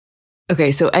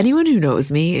Okay, so anyone who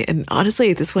knows me, and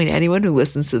honestly, at this point, anyone who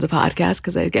listens to the podcast,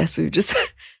 because I guess we've just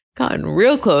gotten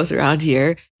real close around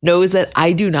here, knows that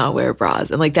I do not wear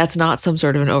bras. And like, that's not some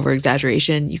sort of an over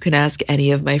exaggeration. You can ask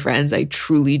any of my friends. I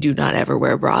truly do not ever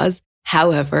wear bras.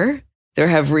 However, there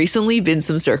have recently been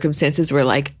some circumstances where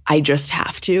like, I just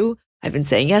have to. I've been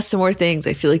saying yes to more things.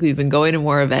 I feel like we've been going to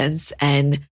more events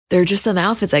and there are just some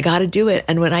outfits. I got to do it.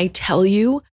 And when I tell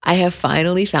you, I have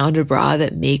finally found a bra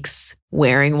that makes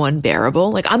wearing one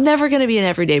bearable. Like I'm never going to be an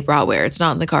everyday bra wearer. It's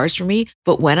not in the cards for me.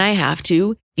 But when I have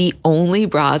to, the only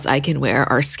bras I can wear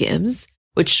are Skims,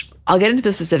 which I'll get into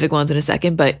the specific ones in a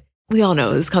second, but we all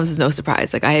know this comes as no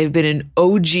surprise. Like I have been an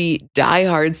OG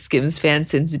diehard Skims fan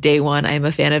since day one. I am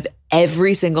a fan of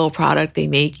every single product they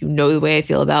make. You know the way I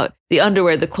feel about the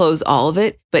underwear, the clothes, all of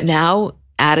it. But now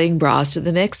adding bras to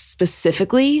the mix,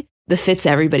 specifically the Fits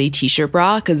Everybody t-shirt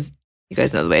bra, because you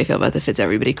guys know the way I feel about the Fits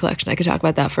Everybody collection. I could talk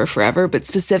about that for forever, but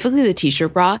specifically the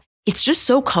t-shirt bra, it's just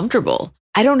so comfortable.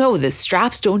 I don't know, the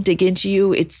straps don't dig into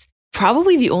you. It's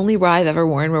probably the only bra I've ever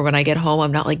worn where when I get home,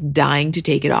 I'm not like dying to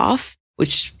take it off,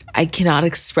 which I cannot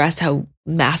express how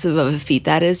massive of a feat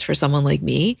that is for someone like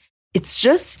me. It's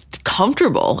just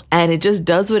comfortable and it just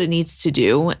does what it needs to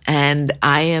do. And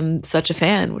I am such a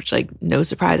fan, which like no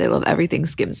surprise, I love everything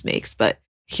Skims makes, but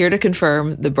here to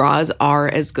confirm the bras are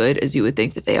as good as you would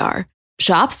think that they are.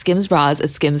 Shop Skims bras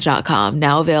at skims.com,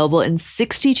 now available in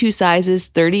 62 sizes,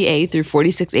 30A through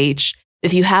 46H.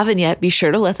 If you haven't yet, be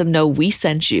sure to let them know we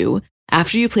sent you.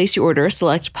 After you place your order,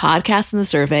 select podcast in the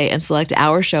survey and select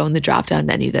our show in the drop-down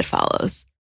menu that follows.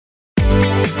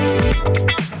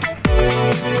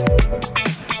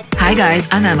 Hi guys,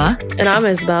 I'm Emma. And I'm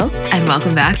Isabel. And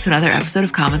welcome back to another episode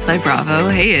of Comments by Bravo.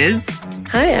 Hey Iz.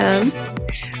 Hi Em.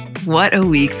 What a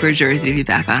week for Jersey to be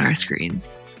back on our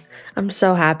screens. I'm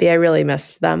so happy. I really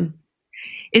missed them.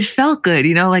 It felt good.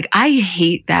 You know, like I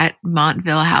hate that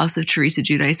Montville house of Teresa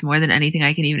Giudice more than anything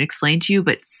I can even explain to you.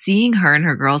 But seeing her and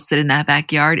her girls sit in that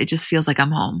backyard, it just feels like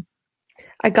I'm home.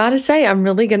 I gotta say, I'm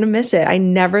really gonna miss it. I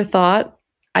never thought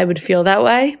I would feel that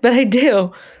way, but I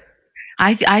do.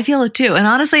 I feel it too. And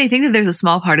honestly, I think that there's a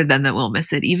small part of them that will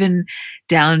miss it, even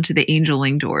down to the angel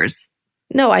wing doors.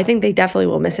 No, I think they definitely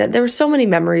will miss it. There were so many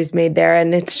memories made there,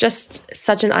 and it's just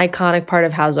such an iconic part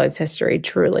of Housewives history,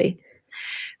 truly.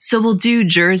 So we'll do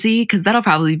Jersey, because that'll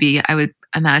probably be, I would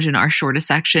imagine, our shortest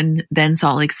section, then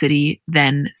Salt Lake City,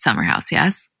 then Summer House,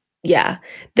 yes? Yeah.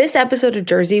 This episode of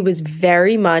Jersey was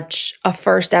very much a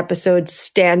first episode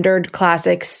standard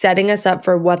classic, setting us up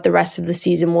for what the rest of the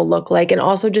season will look like, and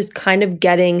also just kind of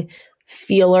getting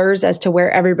feelers as to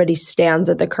where everybody stands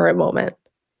at the current moment.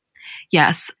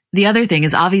 Yes. The other thing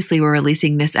is obviously we're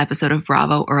releasing this episode of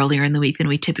Bravo earlier in the week than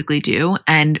we typically do.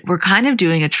 And we're kind of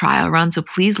doing a trial run. So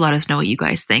please let us know what you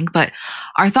guys think. But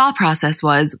our thought process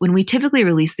was when we typically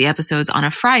release the episodes on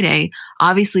a Friday,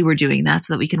 obviously we're doing that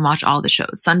so that we can watch all the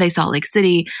shows. Sunday, Salt Lake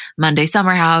City, Monday,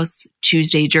 Summer House,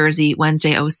 Tuesday, Jersey,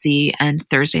 Wednesday, OC, and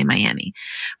Thursday, Miami.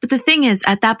 But the thing is,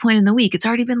 at that point in the week, it's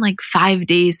already been like 5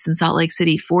 days since Salt Lake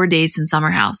City, 4 days since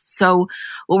Summer House. So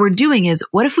what we're doing is,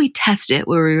 what if we test it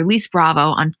where we release Bravo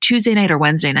on Tuesday night or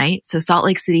Wednesday night? So Salt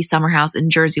Lake City, Summer House,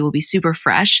 and Jersey will be super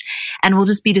fresh. And we'll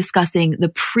just be discussing the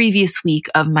previous week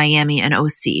of Miami and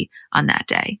OC on that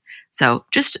day. So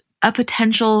just a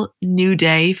potential new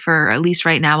day for at least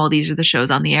right now while these are the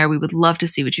shows on the air. We would love to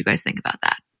see what you guys think about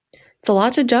that. It's a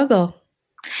lot to juggle.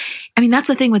 I mean, that's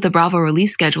the thing with the Bravo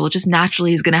release schedule. It just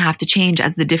naturally is going to have to change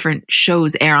as the different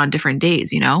shows air on different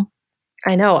days, you know?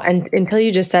 I know. And until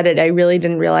you just said it, I really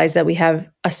didn't realize that we have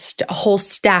a whole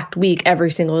stacked week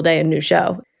every single day, a new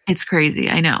show. It's crazy.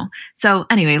 I know. So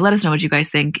anyway, let us know what you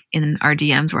guys think in our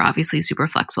DMs. We're obviously super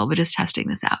flexible, but just testing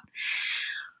this out.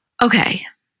 Okay.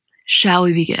 Shall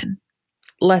we begin?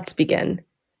 Let's begin.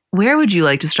 Where would you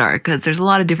like to start? Because there's a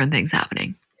lot of different things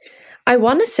happening. I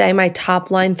want to say my top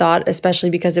line thought,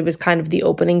 especially because it was kind of the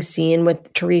opening scene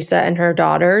with Teresa and her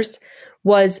daughters,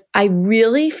 was I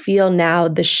really feel now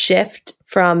the shift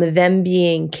from them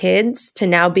being kids to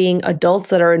now being adults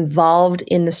that are involved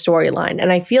in the storyline.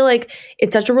 And I feel like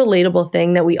it's such a relatable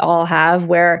thing that we all have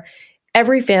where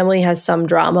every family has some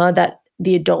drama that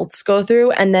the adults go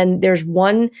through. And then there's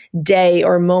one day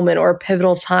or moment or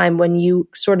pivotal time when you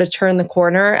sort of turn the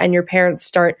corner and your parents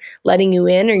start letting you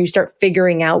in or you start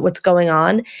figuring out what's going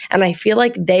on. And I feel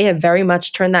like they have very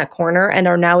much turned that corner and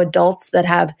are now adults that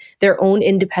have their own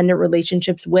independent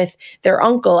relationships with their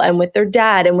uncle and with their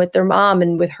dad and with their mom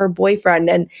and with her boyfriend.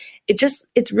 And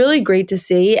it's really great to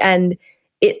see. And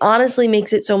it honestly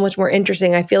makes it so much more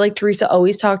interesting. I feel like Teresa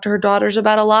always talked to her daughters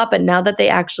about a lot, but now that they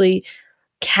actually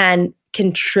can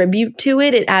contribute to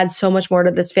it, it adds so much more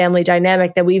to this family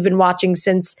dynamic that we've been watching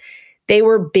since they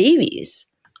were babies.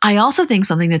 I also think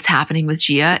something that's happening with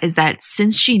Gia is that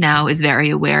since she now is very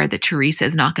aware that Teresa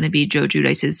is not going to be Joe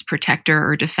Giudice's protector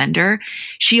or defender,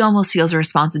 she almost feels a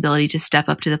responsibility to step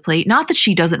up to the plate. Not that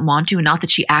she doesn't want to, and not that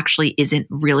she actually isn't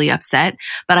really upset,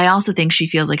 but I also think she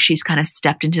feels like she's kind of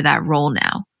stepped into that role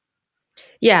now.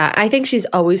 Yeah, I think she's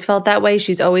always felt that way.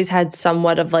 She's always had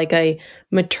somewhat of like a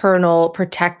maternal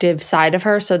protective side of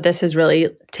her. So this has really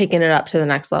taken it up to the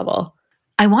next level.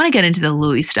 I want to get into the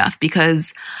Louis stuff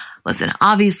because, listen,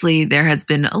 obviously there has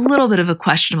been a little bit of a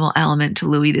questionable element to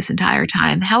Louis this entire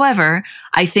time. However,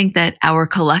 I think that our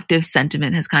collective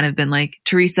sentiment has kind of been like,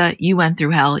 Teresa, you went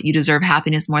through hell. You deserve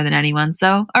happiness more than anyone.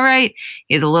 So, all right,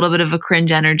 he has a little bit of a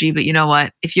cringe energy, but you know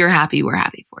what? If you're happy, we're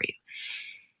happy for you.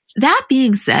 That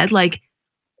being said, like,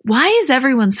 why is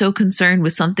everyone so concerned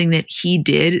with something that he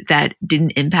did that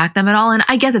didn't impact them at all? And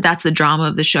I get that that's the drama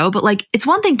of the show, but like, it's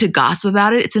one thing to gossip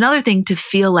about it. It's another thing to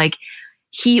feel like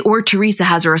he or Teresa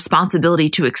has a responsibility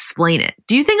to explain it.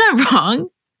 Do you think I'm wrong?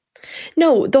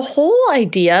 No, the whole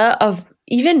idea of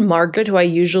even Margaret, who I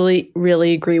usually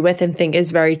really agree with and think is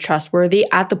very trustworthy,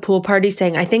 at the pool party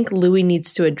saying, I think Louis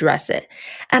needs to address it.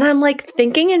 And I'm like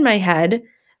thinking in my head,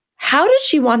 how does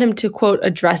she want him to, quote,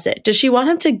 address it? Does she want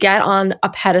him to get on a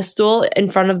pedestal in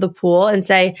front of the pool and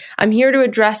say, I'm here to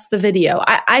address the video?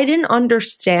 I didn't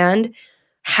understand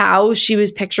how she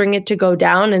was picturing it to go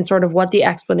down and sort of what the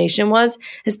explanation was,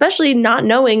 especially not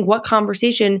knowing what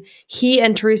conversation he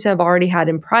and Teresa have already had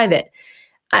in private.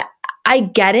 I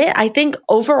get it. I think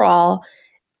overall,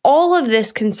 all of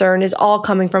this concern is all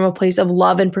coming from a place of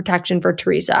love and protection for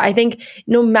Teresa. I think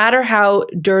no matter how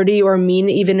dirty or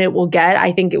mean even it will get,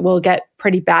 I think it will get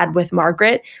pretty bad with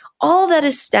Margaret. All that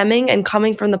is stemming and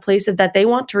coming from the place of that they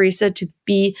want Teresa to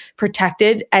be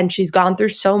protected, and she's gone through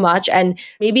so much, and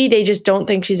maybe they just don't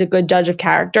think she's a good judge of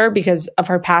character because of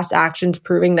her past actions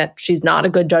proving that she's not a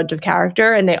good judge of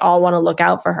character, and they all want to look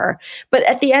out for her. But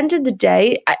at the end of the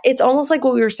day, it's almost like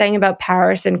what we were saying about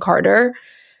Paris and Carter.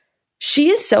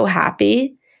 She is so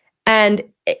happy, and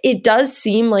it does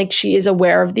seem like she is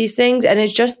aware of these things, and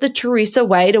it's just the Teresa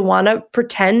way to want to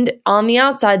pretend on the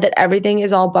outside that everything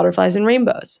is all butterflies and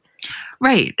rainbows.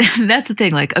 Right. That's the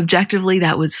thing. Like, objectively,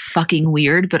 that was fucking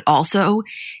weird, but also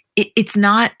it's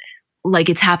not like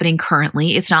it's happening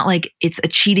currently. It's not like it's a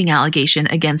cheating allegation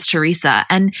against Teresa.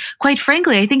 And quite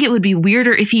frankly, I think it would be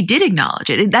weirder if he did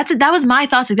acknowledge it. That was my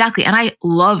thoughts exactly. And I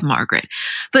love Margaret.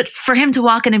 But for him to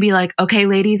walk in and be like, okay,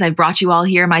 ladies, I brought you all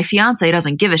here. My fiance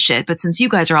doesn't give a shit. But since you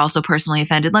guys are also personally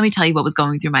offended, let me tell you what was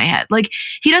going through my head. Like,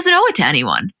 he doesn't owe it to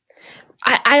anyone.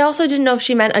 I also didn't know if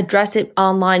she meant address it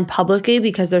online publicly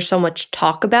because there's so much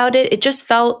talk about it. It just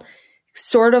felt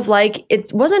sort of like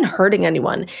it wasn't hurting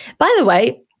anyone. By the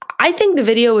way, I think the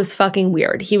video was fucking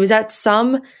weird. He was at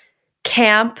some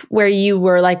camp where you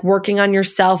were like working on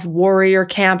yourself, warrior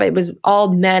camp. It was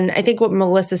all men. I think what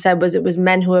Melissa said was it was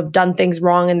men who have done things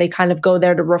wrong and they kind of go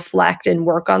there to reflect and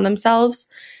work on themselves.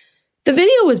 The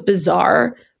video was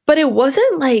bizarre, but it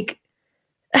wasn't like,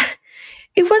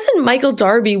 it wasn't Michael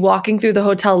Darby walking through the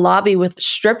hotel lobby with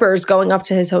strippers going up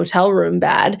to his hotel room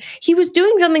bad. He was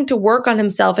doing something to work on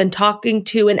himself and talking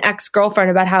to an ex-girlfriend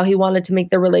about how he wanted to make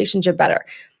their relationship better.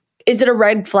 Is it a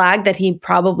red flag that he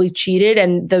probably cheated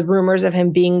and the rumors of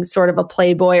him being sort of a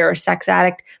playboy or a sex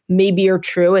addict maybe are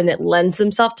true and it lends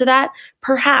themselves to that?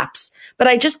 Perhaps. But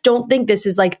I just don't think this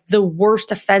is like the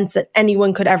worst offense that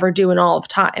anyone could ever do in all of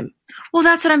time. Well,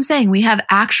 that's what I'm saying. We have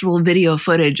actual video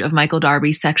footage of Michael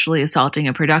Darby sexually assaulting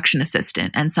a production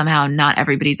assistant, and somehow not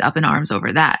everybody's up in arms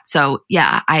over that. So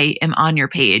yeah, I am on your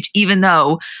page, even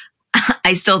though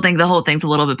I still think the whole thing's a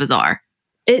little bit bizarre.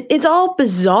 It's all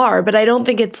bizarre, but I don't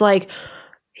think it's like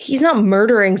he's not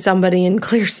murdering somebody in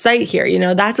clear sight here. You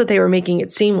know, that's what they were making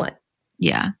it seem like.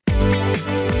 Yeah.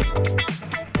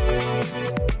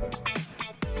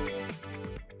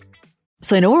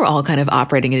 So I know we're all kind of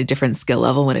operating at a different skill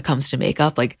level when it comes to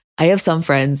makeup. Like, I have some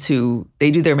friends who they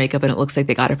do their makeup and it looks like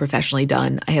they got it professionally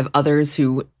done. I have others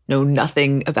who know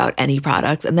nothing about any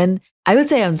products. And then I would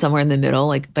say I'm somewhere in the middle.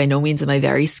 Like, by no means am I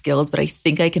very skilled, but I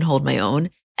think I can hold my own.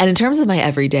 And in terms of my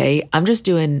everyday, I'm just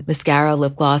doing mascara,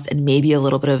 lip gloss, and maybe a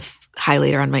little bit of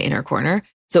highlighter on my inner corner.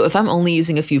 So if I'm only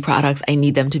using a few products, I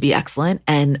need them to be excellent.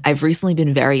 And I've recently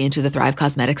been very into the Thrive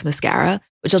Causemetics mascara,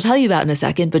 which I'll tell you about in a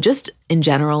second. But just in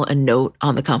general, a note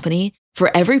on the company. For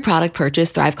every product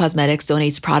purchased, Thrive Causemetics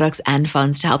donates products and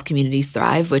funds to help communities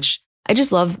thrive, which I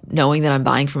just love knowing that I'm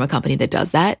buying from a company that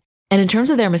does that. And in terms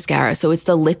of their mascara, so it's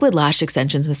the Liquid Lash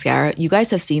Extensions mascara. You guys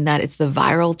have seen that. It's the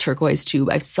viral turquoise tube.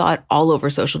 I saw it all over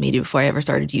social media before I ever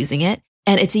started using it.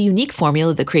 And it's a unique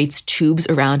formula that creates tubes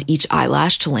around each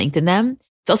eyelash to lengthen them.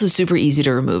 It's also super easy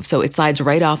to remove, so it slides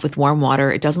right off with warm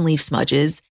water. It doesn't leave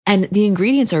smudges. And the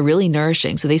ingredients are really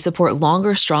nourishing, so they support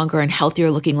longer, stronger, and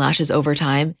healthier looking lashes over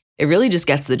time. It really just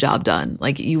gets the job done.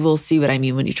 Like, you will see what I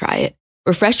mean when you try it.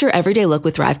 Refresh your everyday look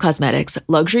with Thrive Causemetics,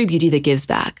 luxury beauty that gives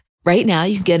back. Right now,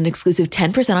 you can get an exclusive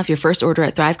 10% off your first order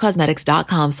at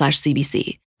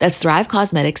thrivecosmetics.com/CBC. That's Thrive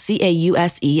Causemetics,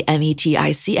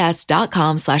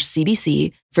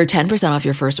 CAUSEMETICS.com/CBC for 10% off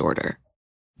your first order.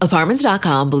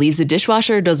 Apartments.com believes a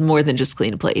dishwasher does more than just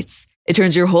clean plates. It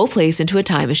turns your whole place into a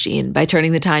time machine by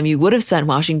turning the time you would have spent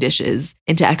washing dishes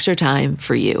into extra time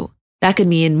for you. That could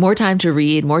mean more time to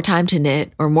read, more time to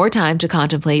knit, or more time to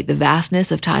contemplate the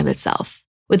vastness of time itself.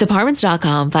 With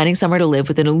Apartments.com, finding somewhere to live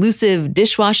with an elusive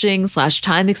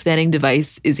dishwashing/time-expanding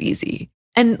device is easy.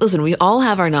 And listen, we all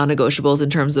have our non-negotiables in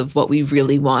terms of what we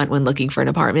really want when looking for an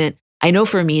apartment. I know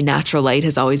for me, natural light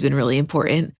has always been really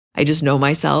important. I just know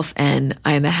myself, and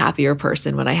I am a happier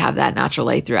person when I have that natural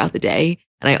light throughout the day.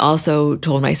 And I also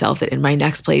told myself that in my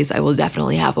next place, I will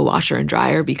definitely have a washer and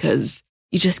dryer because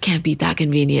you just can't beat that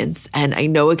convenience. And I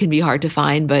know it can be hard to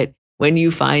find, but when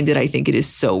you find it, I think it is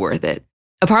so worth it.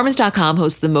 Apartments.com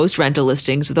hosts the most rental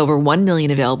listings with over 1 million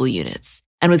available units.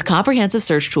 And with comprehensive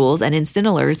search tools and instant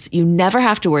alerts, you never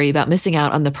have to worry about missing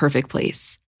out on the perfect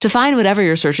place. To find whatever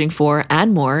you're searching for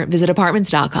and more, visit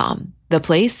Apartments.com, the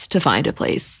place to find a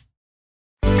place.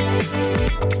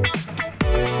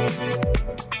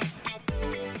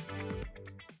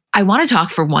 I want to talk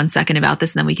for 1 second about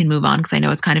this and then we can move on because I know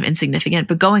it's kind of insignificant,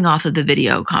 but going off of the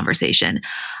video conversation,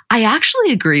 I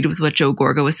actually agreed with what Joe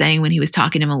Gorga was saying when he was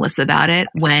talking to Melissa about it,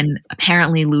 when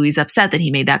apparently Louis upset that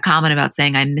he made that comment about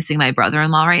saying, I'm missing my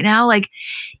brother-in-law right now. Like,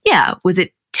 yeah, was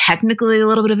it technically a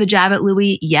little bit of a jab at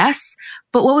Louis? Yes.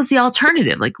 But what was the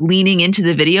alternative? Like leaning into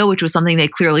the video, which was something they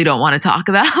clearly don't want to talk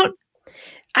about?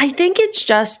 I think it's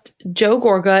just Joe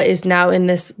Gorga is now in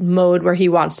this mode where he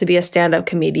wants to be a stand-up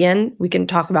comedian. We can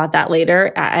talk about that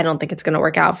later. I don't think it's going to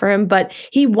work out for him, but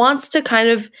he wants to kind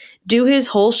of do his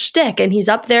whole shtick, and he's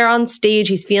up there on stage.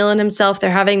 He's feeling himself. They're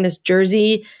having this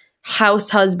Jersey house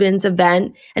husbands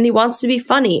event, and he wants to be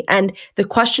funny. And the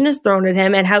question is thrown at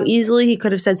him and how easily he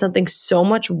could have said something so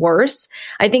much worse.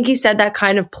 I think he said that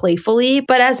kind of playfully.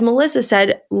 But as Melissa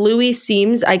said, Louis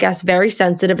seems, I guess, very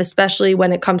sensitive, especially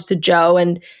when it comes to Joe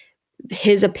and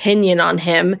his opinion on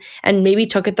him, and maybe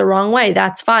took it the wrong way.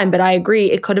 That's fine. But I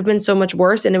agree, it could have been so much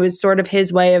worse. And it was sort of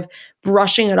his way of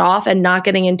brushing it off and not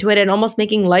getting into it and almost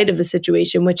making light of the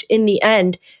situation, which in the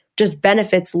end just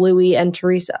benefits Louis and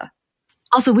Teresa.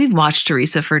 Also, we've watched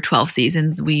Teresa for 12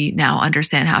 seasons. We now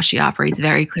understand how she operates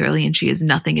very clearly, and she is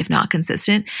nothing if not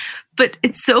consistent. But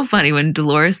it's so funny when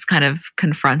Dolores kind of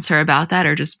confronts her about that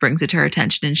or just brings it to her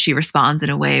attention and she responds in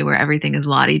a way where everything is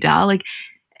la-di-da. Like,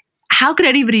 how could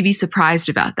anybody be surprised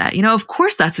about that? You know, of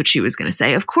course that's what she was going to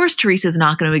say. Of course Teresa's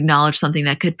not going to acknowledge something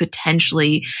that could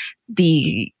potentially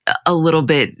be a little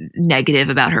bit negative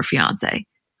about her fiance.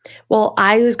 Well,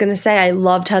 I was going to say I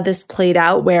loved how this played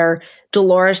out where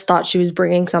Dolores thought she was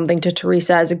bringing something to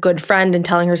Teresa as a good friend and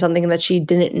telling her something that she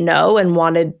didn't know and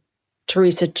wanted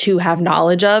Teresa to have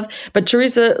knowledge of. But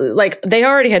Teresa, like, they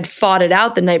already had fought it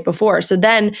out the night before. So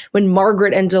then when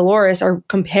Margaret and Dolores are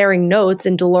comparing notes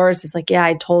and Dolores is like, yeah,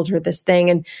 I told her this thing.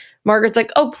 And Margaret's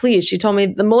like, oh, please.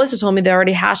 Melissa told me they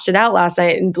already hashed it out last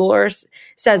night. And Dolores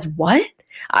says, what?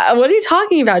 What are you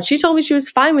talking about? She told me she was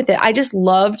fine with it. I just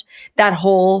loved that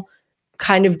whole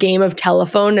kind of game of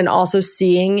telephone and also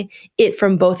seeing it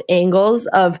from both angles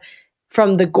of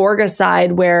from the Gorga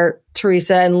side where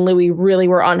Teresa and Louis really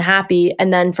were unhappy,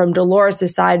 and then from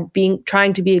Dolores' side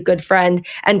trying to be a good friend,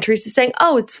 and Teresa saying,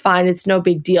 oh, it's fine, it's no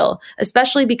big deal,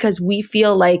 especially because we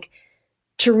feel like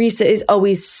Teresa is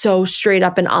always so straight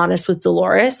up and honest with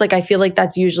Dolores. Like, I feel like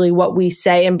that's usually what we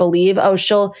say and believe. Oh,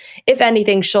 if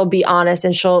anything, she'll be honest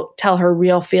and she'll tell her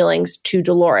real feelings to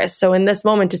Dolores. So in this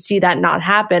moment, to see that not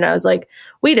happen, I was like,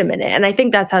 wait a minute. And I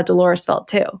think that's how Dolores felt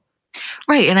too.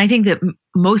 Right. And I think that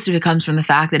most of it comes from the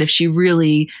fact that if she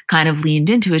really kind of leaned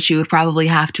into it, she would probably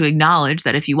have to acknowledge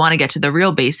that if you want to get to the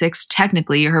real basics,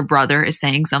 technically her brother is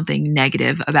saying something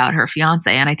negative about her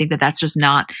fiance. And I think that that's just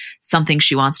not something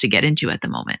she wants to get into at the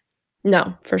moment.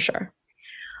 No, for sure.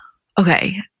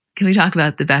 Okay. Can we talk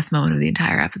about the best moment of the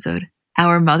entire episode?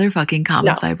 Our motherfucking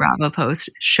Comments by Bravo post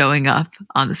showing up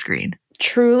on the screen.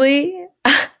 Truly,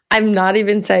 I'm not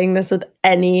even saying this with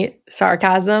any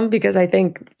sarcasm because I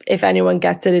think if anyone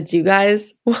gets it, it's you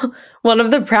guys. One of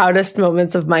the proudest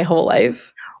moments of my whole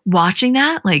life. Watching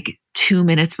that like 2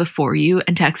 minutes before you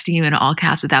and texting you in all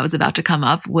caps that was about to come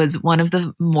up was one of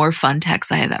the more fun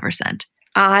texts I have ever sent.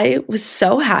 I was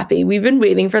so happy. We've been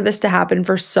waiting for this to happen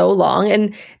for so long,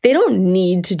 and they don't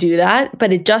need to do that,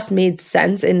 but it just made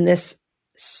sense in this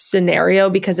scenario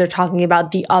because they're talking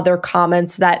about the other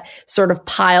comments that sort of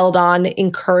piled on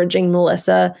encouraging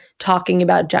Melissa talking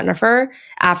about Jennifer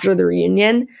after the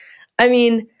reunion. I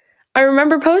mean, I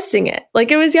remember posting it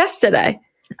like it was yesterday.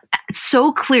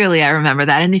 So clearly I remember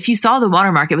that. And if you saw the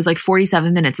watermark, it was like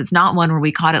 47 minutes. It's not one where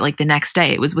we caught it like the next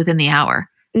day. It was within the hour.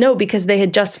 No, because they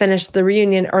had just finished the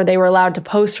reunion, or they were allowed to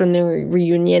post from the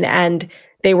reunion, and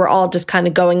they were all just kind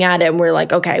of going at it. And we're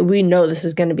like, okay, we know this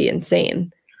is going to be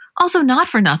insane. Also, not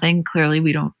for nothing. Clearly,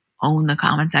 we don't own the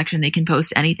comment section. They can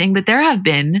post anything. But there have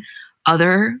been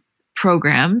other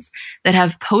programs that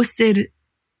have posted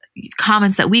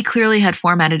comments that we clearly had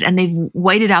formatted, and they've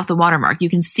whited out the watermark. You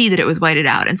can see that it was whited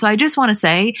out. And so I just want to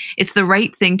say it's the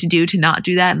right thing to do to not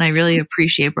do that. And I really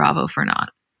appreciate Bravo for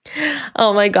not.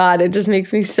 Oh my God, it just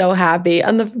makes me so happy.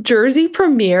 On the Jersey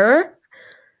premiere,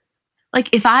 like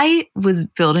if I was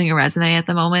building a resume at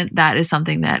the moment, that is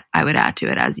something that I would add to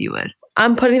it, as you would.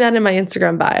 I'm putting that in my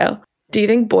Instagram bio. Do you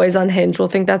think boys on Hinge will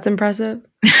think that's impressive?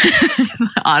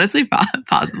 Honestly,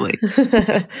 possibly.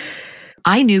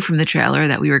 I knew from the trailer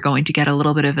that we were going to get a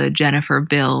little bit of a Jennifer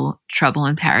Bill Trouble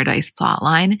in Paradise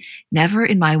plotline. Never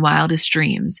in my wildest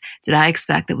dreams did I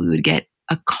expect that we would get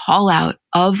a call out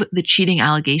of the cheating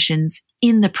allegations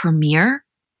in the premiere.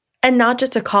 And not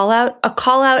just a call out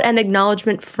and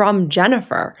acknowledgement from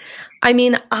Jennifer. I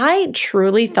mean, I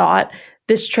truly thought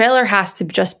this trailer has to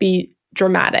just be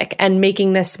dramatic and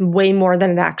making this way more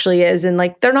than it actually is. And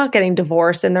like, they're not getting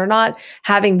divorced and they're not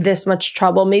having this much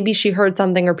trouble. Maybe she heard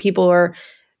something or people are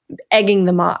egging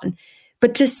them on.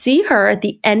 But to see her at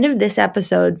the end of this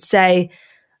episode say,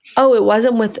 oh, it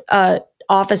wasn't with a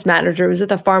office manager, it was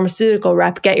with a pharmaceutical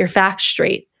rep, get your facts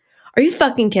straight. Are you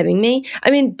fucking kidding me?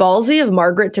 I mean, ballsy of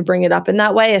Margaret to bring it up in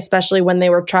that way, especially when they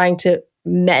were trying to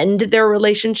mend their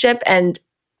relationship and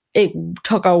it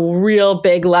took a real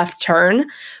big left turn.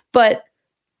 But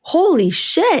holy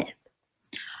shit.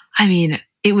 I mean,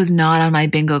 it was not on my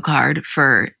bingo card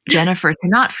for Jennifer to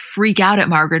not freak out at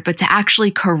Margaret, but to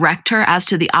actually correct her as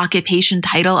to the occupation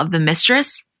title of the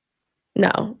mistress.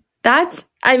 No, that's,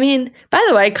 I mean, by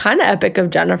the way, kind of epic of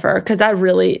Jennifer, because that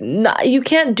really, you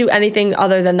can't do anything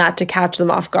other than that to catch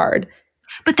them off guard.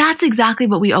 But that's exactly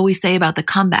what we always say about the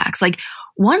comebacks. Like,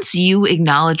 once you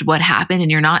acknowledge what happened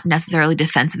and you're not necessarily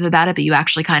defensive about it, but you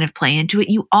actually kind of play into it,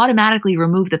 you automatically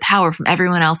remove the power from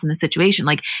everyone else in the situation.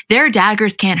 Like, their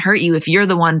daggers can't hurt you if you're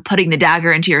the one putting the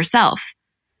dagger into yourself.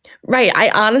 Right. I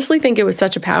honestly think it was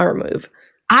such a power move.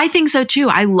 I think so too.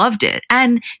 I loved it.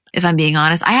 And if I'm being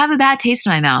honest, I have a bad taste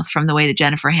in my mouth from the way that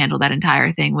Jennifer handled that entire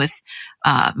thing with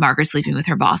Margaret sleeping with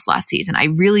her boss last season. I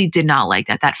really did not like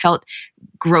that. That felt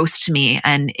gross to me.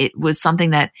 And it was something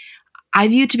that I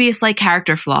viewed to be a slight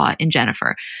character flaw in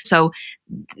Jennifer. So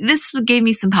this gave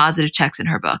me some positive checks in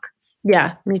her book.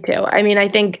 Yeah, me too. I mean, I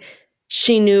think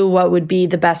she knew what would be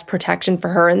the best protection for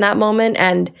her in that moment.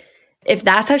 And if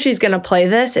that's how she's going to play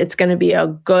this, it's going to be a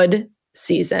good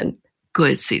season.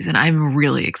 Good season. I'm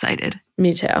really excited.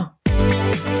 Me too.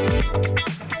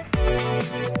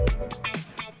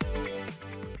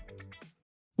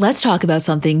 Let's talk about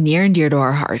something near and dear to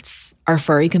our hearts, our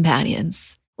furry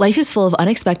companions. Life is full of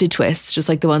unexpected twists, just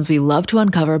like the ones we love to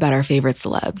uncover about our favorite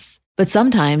celebs. But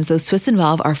sometimes those twists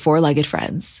involve our four-legged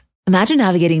friends. Imagine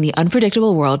navigating the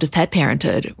unpredictable world of pet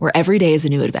parenthood, where every day is a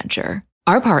new adventure.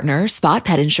 Our partner, Spot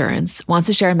Pet Insurance, wants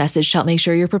to share a message to help make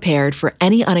sure you're prepared for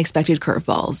any unexpected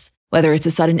curveballs, whether it's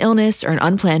a sudden illness or an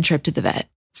unplanned trip to the vet.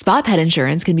 Spot Pet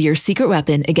Insurance can be your secret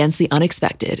weapon against the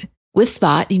unexpected. With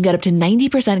Spot, you can get up to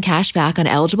 90% cash back on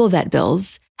eligible vet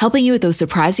bills, helping you with those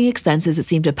surprising expenses that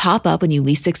seem to pop up when you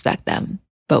least expect them.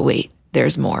 But wait,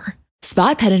 there's more.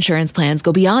 Spot Pet Insurance plans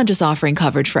go beyond just offering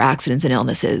coverage for accidents and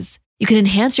illnesses. You can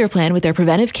enhance your plan with their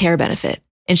preventive care benefit,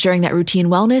 ensuring that routine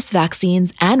wellness,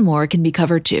 vaccines, and more can be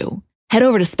covered too. Head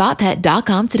over to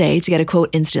spotpet.com today to get a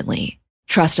quote instantly.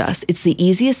 Trust us, it's the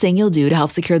easiest thing you'll do to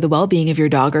help secure the well-being of your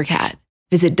dog or cat.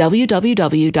 Visit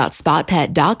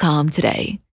www.spotpet.com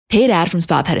today. Paid ad from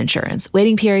Spot Pet Insurance.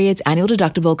 Waiting periods, annual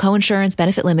deductible, coinsurance,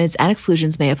 benefit limits, and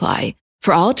exclusions may apply.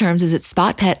 For all terms, visit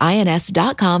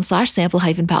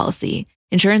spotpetins.com/sample-policy.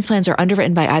 Insurance plans are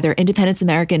underwritten by either Independence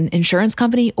American Insurance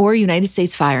Company or United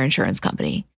States Fire Insurance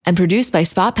Company and produced by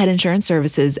Spot Pet Insurance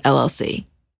Services, LLC.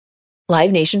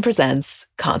 Live Nation presents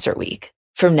Concert Week.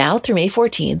 From now through May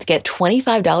 14th, get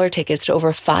 $25 tickets to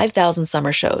over 5,000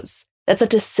 summer shows. That's up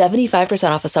to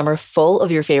 75% off a summer full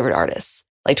of your favorite artists,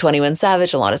 like 21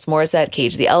 Savage, Alanis Morissette,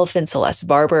 Cage the Elephant, Celeste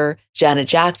Barber, Janet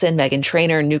Jackson, Meghan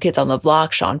Trainor, New Kids on the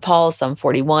Block, Sean Paul, Sum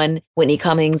 41, Whitney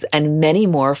Cummings, and many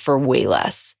more for way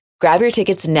less. Grab your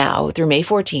tickets now through May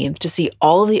 14th to see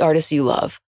all of the artists you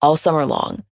love all summer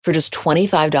long for just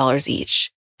 $25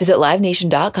 each. Visit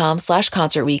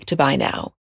LiveNation.com/Concert Week to buy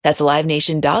now. That's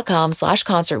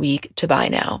LiveNation.com/Concert Week to buy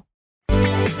now.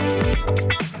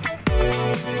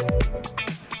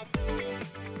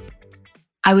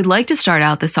 I would like to start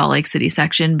out the Salt Lake City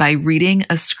section by reading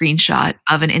a screenshot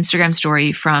of an Instagram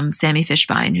story from Sammy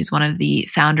Fishbein, who's one of the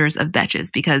founders of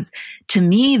Betches, because to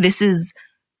me, this is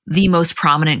the most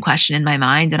prominent question in my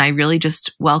mind, and I really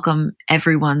just welcome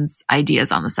everyone's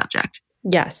ideas on the subject.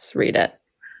 Yes, read it.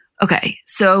 Okay,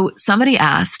 so somebody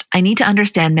asked, I need to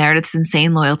understand Meredith's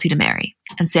insane loyalty to Mary.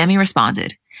 And Sammy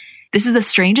responded, this is the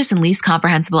strangest and least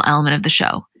comprehensible element of the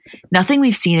show. Nothing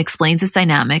we've seen explains this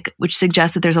dynamic, which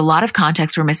suggests that there's a lot of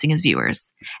context we're missing as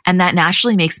viewers. And that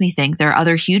naturally makes me think there are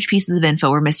other huge pieces of info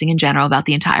we're missing in general about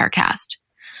the entire cast.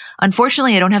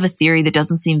 Unfortunately, I don't have a theory that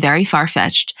doesn't seem very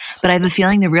far-fetched, but I have a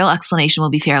feeling the real explanation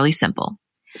will be fairly simple.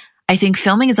 I think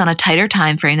filming is on a tighter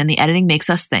time frame than the editing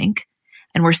makes us think,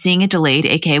 and we're seeing it delayed,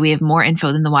 aka we have more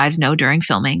info than the wives know during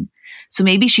filming. So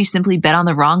maybe she simply bet on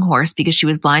the wrong horse because she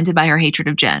was blinded by her hatred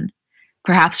of Jen,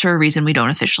 perhaps for a reason we don't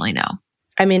officially know.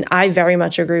 I mean, I very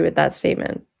much agree with that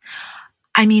statement.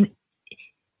 I mean,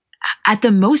 at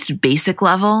the most basic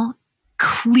level,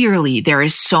 clearly there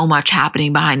is so much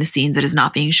happening behind the scenes that is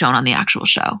not being shown on the actual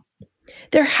show.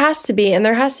 There has to be, and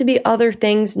there has to be other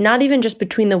things, not even just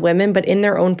between the women, but in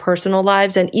their own personal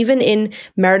lives, and even in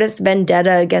Meredith's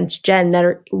vendetta against Jen that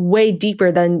are way deeper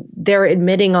than they're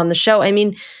admitting on the show. I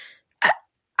mean,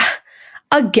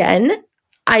 again,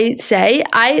 I say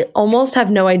I almost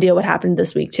have no idea what happened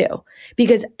this week too,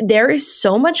 because there is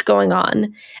so much going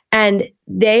on and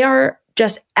they are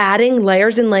just adding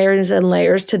layers and layers and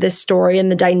layers to this story and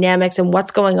the dynamics and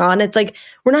what's going on. It's like,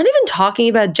 we're not even talking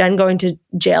about Jen going to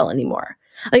jail anymore.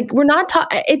 Like we're not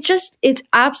it's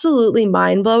absolutely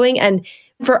mind blowing. And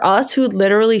for us who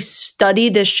literally study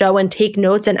this show and take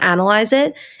notes and analyze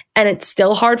it, and it's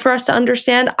still hard for us to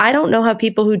understand, I don't know how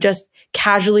people who just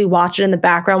casually watch it in the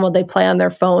background while they play on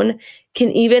their phone can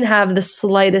even have the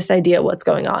slightest idea what's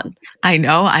going on. I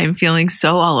know, I'm feeling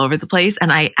so all over the place.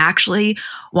 And I actually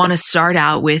want to start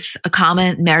out with a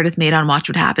comment Meredith made on Watch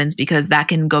What Happens, because that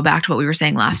can go back to what we were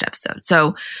saying last episode.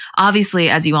 So obviously,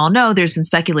 as you all know, there's been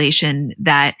speculation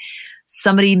that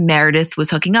somebody Meredith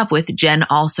was hooking up with, Jen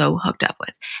also hooked up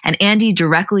with. And Andy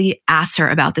directly asks her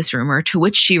about this rumor, to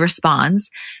which she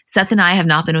responds, Seth and I have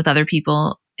not been with other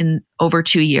people in over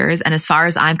 2 years. And as far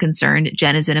as I'm concerned,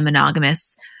 Jen is in a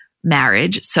monogamous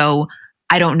marriage. So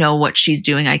I don't know what she's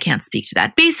doing. I can't speak to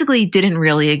that. Basically didn't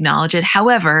really acknowledge it.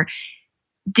 However,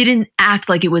 didn't act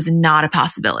like it was not a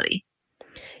possibility.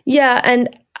 Yeah. And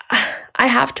I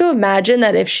have to imagine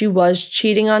that if she was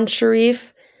cheating on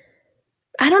Sharrieff,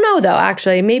 I don't know though,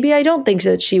 actually, maybe I don't think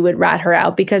that she would rat her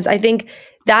out, because I think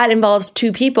that involves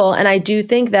two people. And I do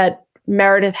think that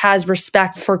Meredith has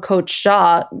respect for Coach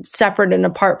Shah, separate and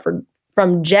apart from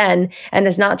Jen, and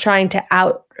is not trying to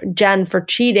out Jen for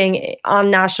cheating on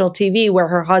national TV where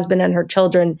her husband and her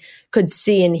children could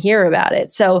see and hear about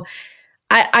it. So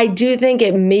I do think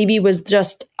it maybe was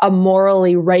just a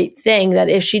morally right thing that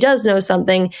if she does know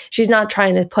something, she's not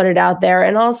trying to put it out there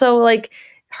and also like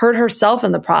hurt herself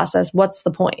in the process. What's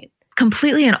the point?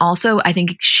 Completely. And also, I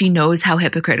think she knows how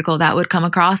hypocritical that would come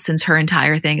across, since her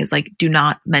entire thing is like, do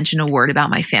not mention a word about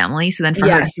my family. So then for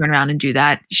her to turn around and do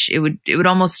that, it would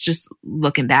almost just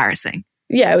look embarrassing.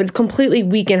 Yeah, it would completely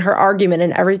weaken her argument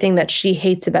and everything that she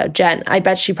hates about Jen. I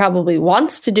bet she probably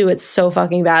wants to do it so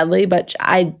fucking badly, but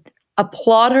I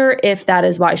applaud her if that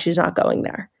is why she's not going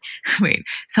there. Wait,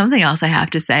 something else I have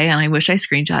to say, and I wish I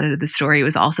screenshotted the story. It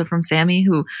was also from Sammy,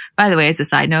 who, by the way, as a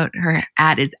side note, her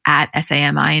 @ is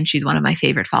 @SAMI, and she's one of my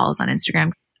favorite follows on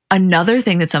Instagram. Another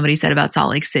thing that somebody said about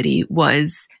Salt Lake City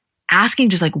was asking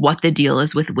just like what the deal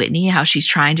is with Whitney, how she's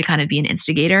trying to kind of be an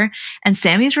instigator. And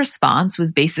Sammy's response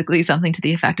was basically something to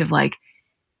the effect of like,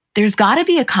 there's got to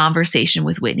be a conversation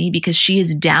with Whitney because she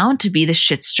is down to be the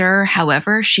shit stirrer.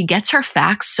 However, she gets her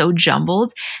facts so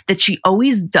jumbled that she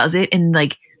always does it in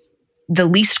like the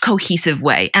least cohesive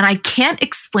way. And I can't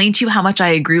explain to you how much I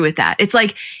agree with that. It's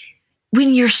like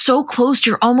when you're so close,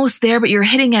 you're almost there, but you're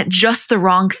hitting at just the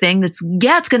wrong thing. It's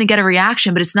going to get a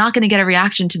reaction, but it's not going to get a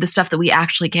reaction to the stuff that we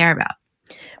actually care about.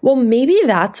 Well, maybe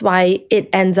that's why it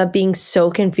ends up being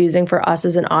so confusing for us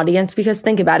as an audience, because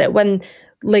think about it. When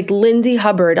like Lindsay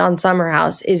Hubbard on Summer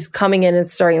House is coming in and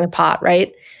stirring the pot,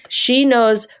 right? She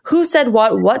knows who said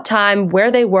what time, where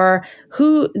they were,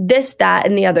 who, this, that,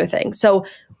 and the other thing. So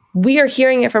we are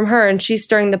hearing it from her and she's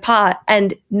stirring the pot,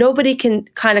 and nobody can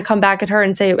kind of come back at her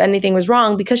and say anything was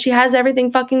wrong because she has everything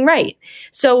fucking right.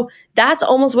 So that's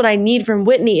almost what I need from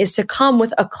Whitney, is to come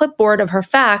with a clipboard of her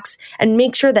facts and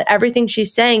make sure that everything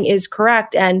she's saying is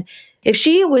correct. And if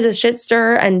she was a shit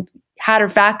stirrer and had her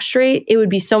facts straight, it would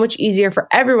be so much easier for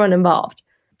everyone involved.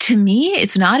 To me,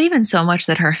 it's not even so much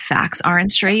that her facts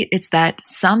aren't straight. It's that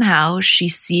somehow she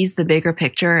sees the bigger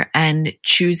picture and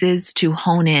chooses to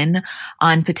hone in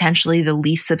on potentially the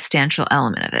least substantial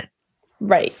element of it.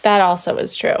 Right. That also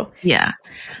is true. Yeah.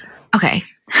 Okay.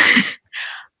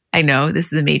 I know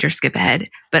this is a major skip ahead,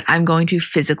 but I'm going to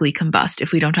physically combust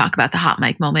if we don't talk about the hot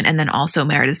mic moment and then also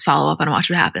Meredith's follow-up on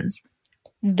Watch What Happens.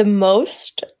 The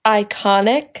most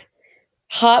iconic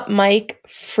hot mic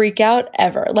freak out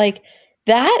ever. Like,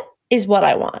 that is what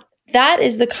I want. That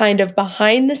is the kind of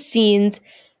behind the scenes,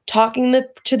 talking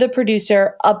to the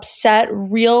producer, upset,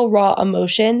 real raw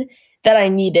emotion that I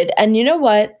needed. And you know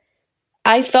what?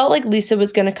 I felt like Lisa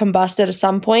was going to combust at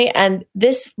some point, and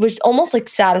this was almost like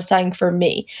satisfying for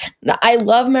me. Now, I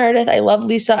love Meredith. I love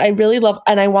Lisa. I really love,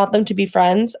 and I want them to be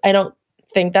friends. I don't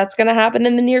think that's going to happen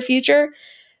in the near future.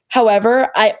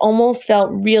 However, I almost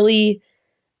felt really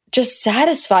just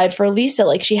satisfied for Lisa.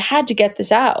 Like, she had to get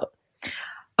this out.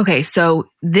 Okay, so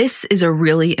this is a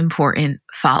really important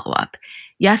follow-up.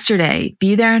 Yesterday,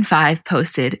 Be There in 5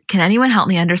 posted, "Can anyone help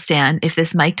me understand if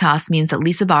this mic toss means that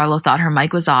Lisa Barlow thought her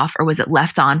mic was off or was it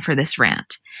left on for this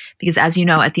rant? Because as you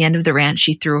know, at the end of the rant,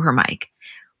 she threw her mic."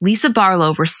 Lisa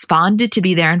Barlow responded to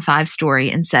Be There in 5's story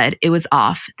and said, "It was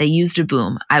off. They used a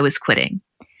boom. I was quitting."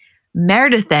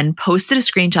 Meredith then posted a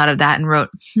screenshot of that and wrote,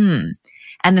 And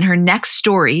then her next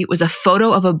story was a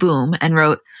photo of a boom and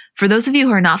wrote, "For those of you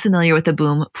who are not familiar with the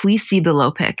boom, please see below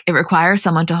pic. It requires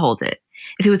someone to hold it.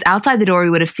 If it was outside the door, we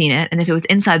would have seen it. And if it was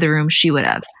inside the room, she would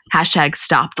have. Hashtag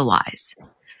stop the lies."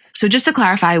 So just to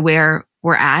clarify where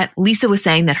we're at, Lisa was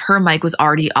saying that her mic was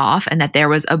already off and that there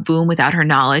was a boom without her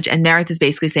knowledge. And Meredith is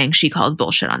basically saying she calls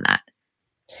bullshit on that.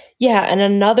 Yeah, and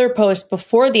another post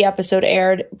before the episode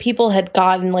aired, people had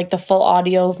gotten like the full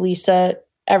audio of Lisa,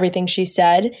 everything she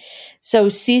said. So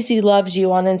Cece Loves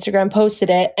You on Instagram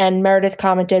posted it, and Meredith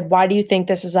commented, "Why do you think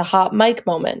this is a hot mic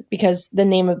moment?" Because the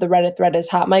name of the Reddit thread is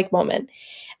Hot Mic Moment.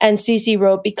 And Cece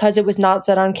wrote, "Because it was not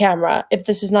said on camera. If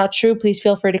this is not true, please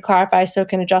feel free to clarify so I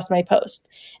can adjust my post."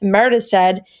 And Meredith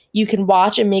said, "You can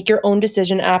watch and make your own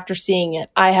decision after seeing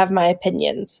it. I have my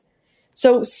opinions."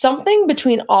 So something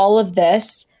between all of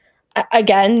this,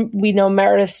 again, we know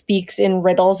Meredith speaks in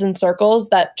riddles and circles,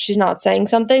 that she's not saying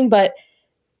something, but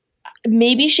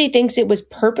maybe she thinks it was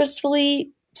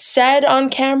purposefully said on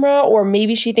camera, or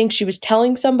maybe she thinks she was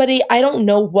telling somebody. I don't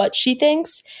know what she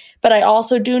thinks, but I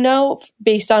also do know,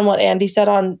 based on what Andy said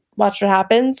on Watch What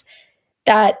Happens,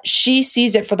 that she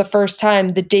sees it for the first time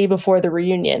the day before the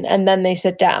reunion, and then they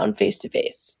sit down face to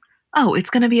face. Oh, it's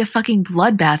going to be a fucking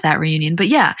bloodbath, that reunion. But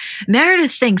yeah,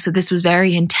 Meredith thinks that this was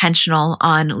very intentional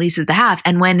on Lisa's behalf.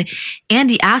 And when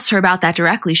Andy asks her about that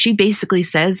directly, she basically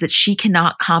says that she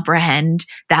cannot comprehend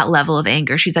that level of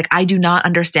anger. She's like, I do not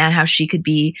understand how she could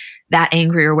be that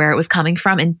angry or where it was coming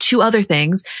from. And two other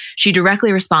things, she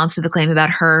directly responds to the claim about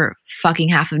her fucking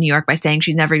half of New York by saying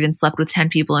she's never even slept with 10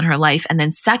 people in her life. And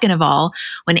then second of all,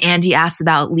 when Andy asks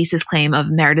about Lisa's claim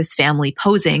of Meredith's family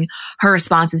posing, her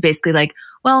response is basically like,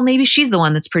 well, maybe she's the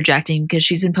one that's projecting because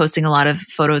she's been posting a lot of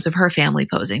photos of her family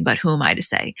posing, but who am I to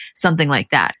say? Something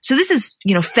like that. So this is,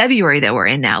 February that we're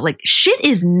in now. Like, shit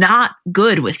is not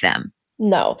good with them.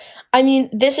 No. I mean,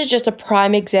 this is just a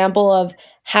prime example of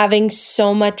having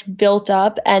so much built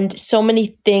up and so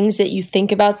many things that you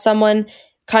think about someone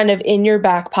kind of in your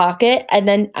back pocket and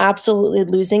then absolutely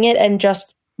losing it and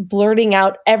just blurting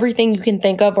out everything you can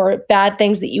think of or bad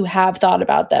things that you have thought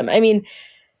about them. I mean,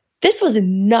 this was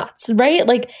nuts, right?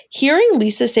 Like, hearing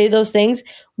Lisa say those things,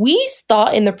 we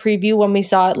thought in the preview when we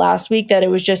saw it last week that it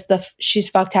was just the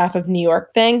she's fucked half of New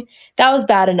York thing. That was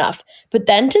bad enough. But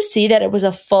then to see that it was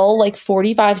a full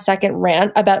 45-second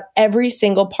rant about every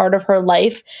single part of her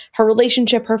life, her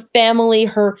relationship, her family,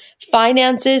 her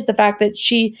finances, the fact that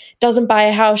she doesn't buy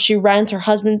a house, she rents, her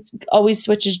husband always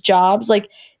switches jobs.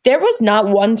 Like, there was not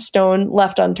one stone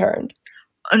left unturned.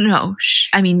 No,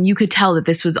 I mean, you could tell that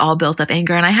this was all built up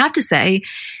anger. And I have to say,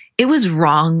 it was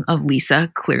wrong of Lisa,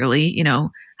 clearly,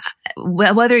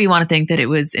 whether you want to think that it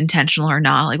was intentional or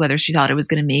not, like whether she thought it was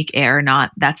going to make air or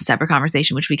not, that's a separate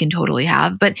conversation, which we can totally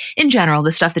have. But in general,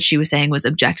 the stuff that she was saying was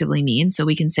objectively mean. So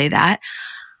we can say that.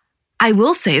 I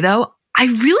will say, though, I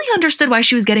really understood why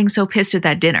she was getting so pissed at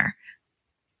that dinner.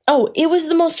 Oh, it was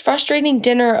the most frustrating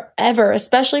dinner ever,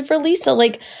 especially for Lisa.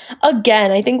 Like,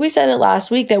 again, I think we said it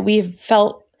last week that we've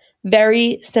felt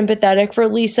very sympathetic for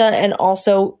Lisa and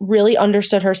also really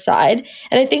understood her side.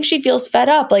 And I think she feels fed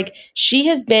up. Like, she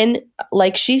has been,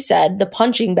 like she said, the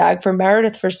punching bag for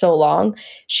Meredith for so long.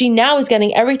 She now is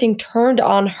getting everything turned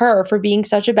on her for being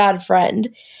such a bad friend.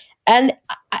 And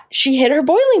she hit her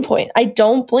boiling point. I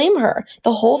don't blame her.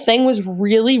 The whole thing was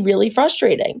really, really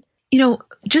frustrating. You know,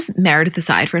 just Meredith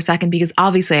aside for a second, because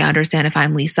obviously I understand if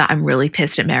I'm Lisa, I'm really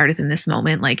pissed at Meredith in this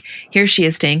moment. Like, here she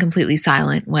is staying completely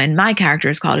silent when my character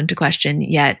is called into question,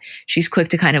 yet she's quick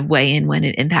to kind of weigh in when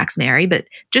it impacts Mary. But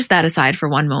just that aside for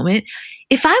one moment,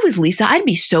 if I was Lisa, I'd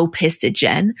be so pissed at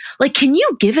Jen. Like, can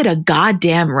you give it a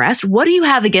goddamn rest? What do you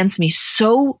have against me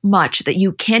so much that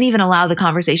you can't even allow the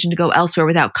conversation to go elsewhere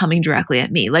without coming directly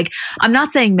at me? Like, I'm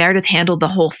not saying Meredith handled the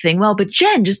whole thing well, but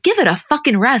Jen, just give it a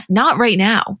fucking rest. Not right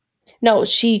now. No,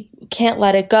 she can't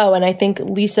let it go. And I think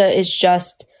Lisa is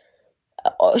just,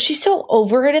 she's so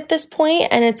over it at this point.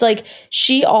 And it's like,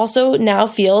 she also now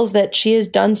feels that she has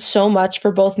done so much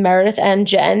for both Meredith and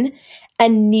Jen,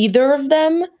 and neither of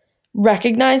them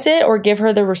recognize it or give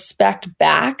her the respect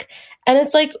back. And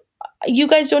it's like, you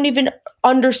guys don't even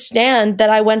understand that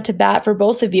I went to bat for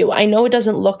both of you. I know it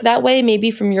doesn't look that way. Maybe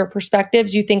from your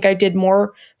perspectives, you think I did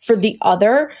more for the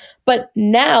other, but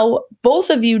now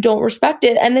both of you don't respect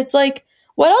it. And it's like,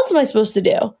 what else am I supposed to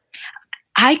do?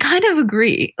 I kind of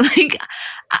agree. Like,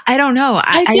 I don't know.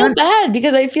 I feel bad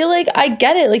because I feel like I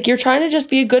get it. Like, you're trying to just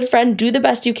be a good friend, do the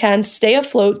best you can, stay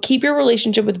afloat, keep your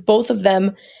relationship with both of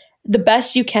them the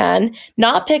best you can,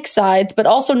 not pick sides, but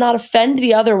also not offend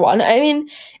the other one. I mean,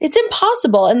 it's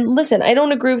impossible. And listen, I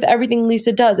don't agree with everything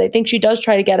Lisa does. I think she does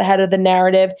try to get ahead of the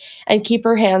narrative and keep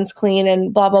her hands clean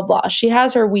and blah, blah, blah. She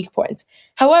has her weak points.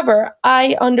 However,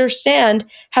 I understand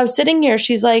how sitting here,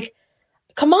 she's like,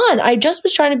 come on, I just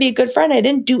was trying to be a good friend. I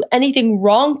didn't do anything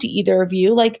wrong to either of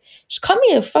you. Like, just cut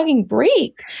me a fucking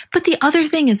break. But the other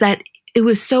thing is that it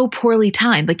was so poorly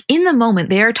timed. Like, in the moment,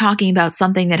 they are talking about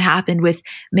something that happened with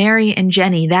Mary and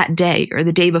Jenny that day or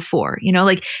the day before. You know,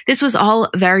 like, this was all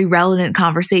very relevant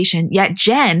conversation. Yet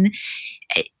Jen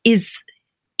is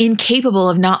incapable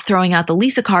of not throwing out the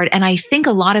Lisa card. And I think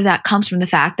a lot of that comes from the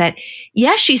fact that,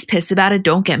 yes, she's pissed about it,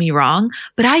 don't get me wrong,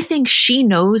 but I think she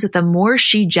knows that the more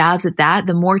she jabs at that,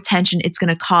 the more tension it's going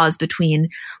to cause between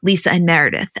Lisa and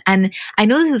Meredith. And I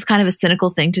know this is kind of a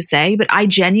cynical thing to say, but I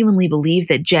genuinely believe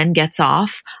that Jen gets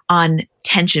off on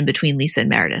tension between Lisa and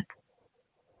Meredith.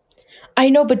 I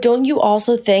know, but don't you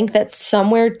also think that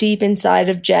somewhere deep inside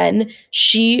of Jen,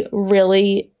 she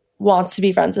really wants to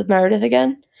be friends with Meredith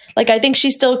again? Like, I think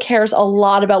she still cares a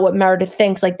lot about what Meredith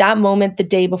thinks. Like, that moment the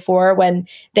day before when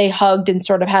they hugged and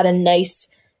sort of had a nice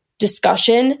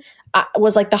discussion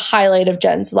was like the highlight of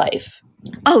Jen's life.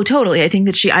 Oh, totally. I think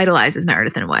that she idolizes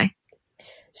Meredith in a way.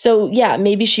 So, yeah,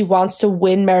 maybe she wants to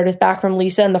win Meredith back from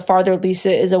Lisa, and the farther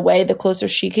Lisa is away, the closer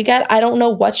she could get. I don't know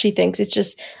what she thinks. It's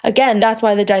just, again, that's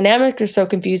why the dynamics are so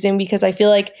confusing, because I feel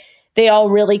like they all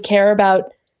really care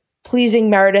about pleasing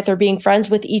Meredith or being friends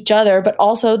with each other, but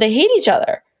also they hate each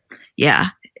other. Yeah,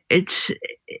 it's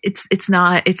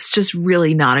just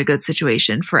really not a good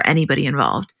situation for anybody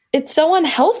involved. It's so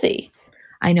unhealthy.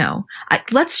 I know.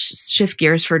 Let's shift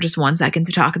gears for just 1 second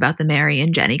to talk about the Mary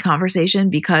and Jenny conversation,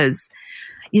 because,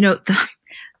 you know,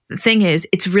 the thing is,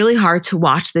 it's really hard to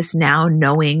watch this now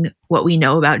knowing what we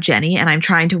know about Jenny, and I'm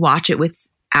trying to watch it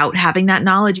without having that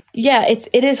knowledge. Yeah,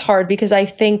 it is hard because I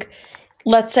think,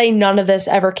 let's say none of this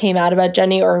ever came out about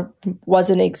Jenny or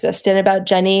wasn't existent about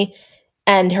Jenny,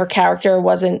 and her character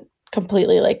wasn't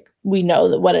completely like, we know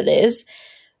what it is,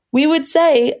 we would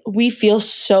say we feel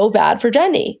so bad for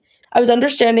Jenny. I was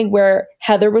understanding where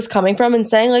Heather was coming from and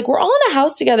saying, like, we're all in a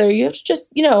house together. You have to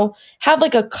just, you know, have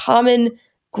like a common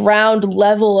ground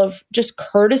level of just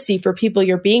courtesy for people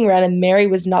you're being around. And Mary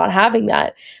was not having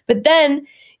that. But then,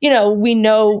 you know, we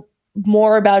know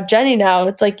more about Jenny now.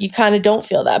 It's like, you kind of don't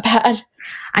feel that bad.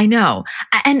 I know.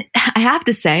 And I have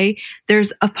to say,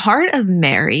 there's a part of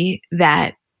Mary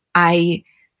that I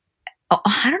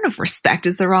don't know if respect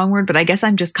is the wrong word, but I guess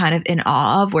I'm just kind of in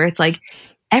awe of, where it's like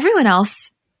everyone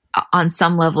else on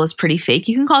some level is pretty fake.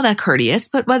 You can call that courteous,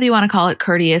 but whether you want to call it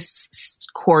courteous,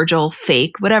 cordial,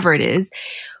 fake, whatever it is.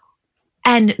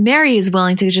 And Mary is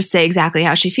willing to just say exactly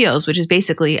how she feels, which is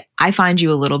basically, I find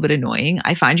you a little bit annoying.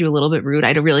 I find you a little bit rude.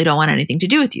 I really don't want anything to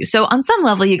do with you. So on some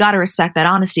level, you got to respect that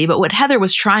honesty. But what Heather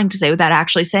was trying to say without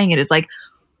actually saying it is like,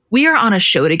 we are on a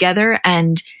show together,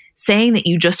 and saying that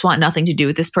you just want nothing to do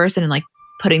with this person and like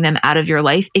putting them out of your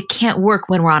life, it can't work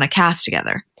when we're on a cast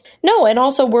together. No, and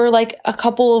also we're like a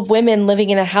couple of women living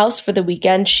in a house for the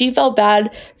weekend. She felt bad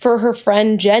for her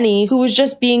friend Jenny, who was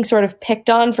just being sort of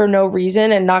picked on for no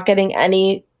reason and not getting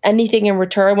anything in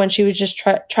return when she was just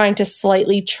trying to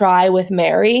slightly try with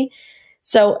Mary.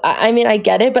 So, I mean, I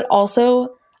get it, but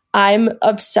also I'm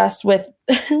obsessed with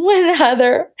when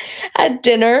Heather at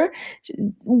dinner,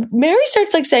 Mary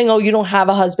starts like saying, oh, you don't have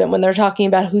a husband, when they're talking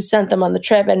about who sent them on the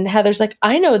trip. And Heather's like,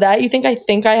 I know that. You think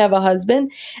I have a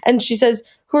husband? And she says,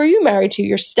 who are you married to?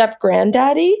 Your step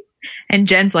granddaddy? And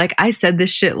Jen's like, I said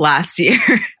this shit last year.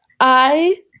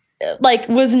 I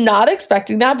was not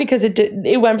expecting that, because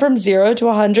it went from 0 to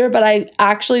 100, but I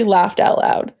actually laughed out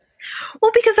loud.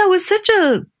 Well, because that was such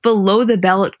a below the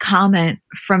belt comment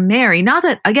from Mary. Not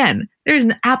that, again, there's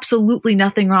absolutely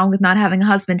nothing wrong with not having a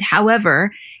husband.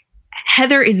 However,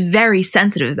 Heather is very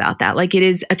sensitive about that. Like, it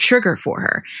is a trigger for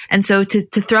her. And so to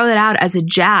throw that out as a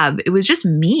jab, it was just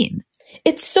mean.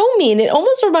 It's so mean. It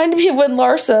almost reminded me of when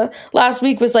Larsa last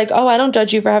week was like, oh, I don't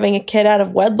judge you for having a kid out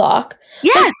of wedlock.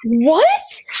 Yes. Like, what?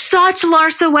 Such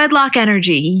Larsa wedlock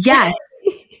energy. Yes.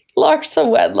 Larsa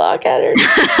wedlock energy.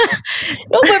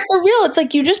 No, but for real, it's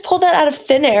like you just pulled that out of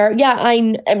thin air. Yeah,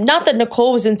 I'm not that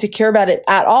Nicole was insecure about it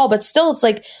at all, but still, it's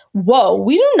like, whoa,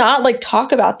 we do not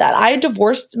talk about that. I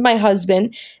divorced my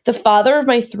husband, the father of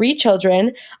my 3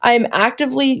 children. I'm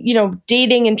actively,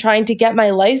 dating and trying to get my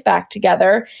life back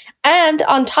together. And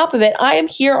on top of it, I am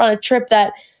here on a trip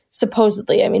that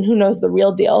supposedly, I mean, who knows the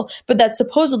real deal, but that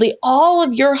supposedly all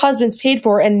of your husbands paid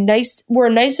for and were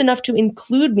nice enough to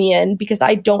include me in, because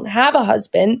I don't have a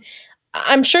husband.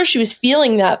 I'm sure she was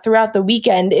feeling that throughout the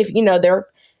weekend. If, they're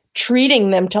treating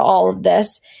them to all of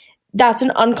this, that's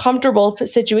an uncomfortable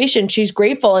situation. She's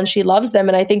grateful and she loves them.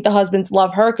 And I think the husbands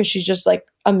love her because she's just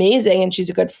amazing and she's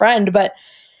a good friend. But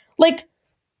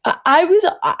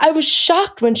I was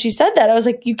shocked when she said that. I was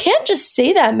like, you can't just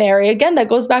say that, Mary. Again, that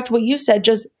goes back to what you said,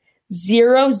 just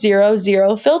 0, 0,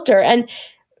 0 filter. And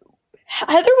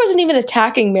Heather wasn't even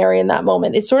attacking Mary in that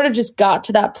moment. It sort of just got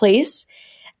to that place.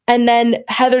 And then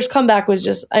Heather's comeback was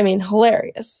just,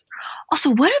 hilarious.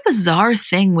 Also, what a bizarre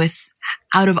thing with,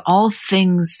 out of all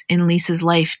things in Lisa's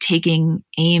life, taking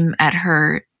aim at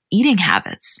her eating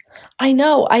habits. I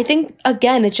know. I think,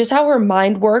 again, it's just how her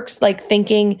mind works,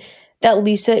 thinking that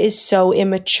Lisa is so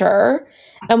immature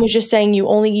and was just saying you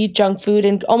only eat junk food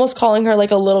and almost calling her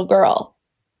like a little girl.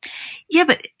 Yeah,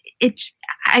 but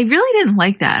I really didn't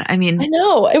like that. I mean, I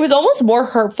know. It was almost more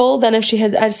hurtful than if she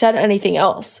had said anything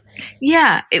else.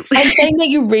 Yeah. I'm saying that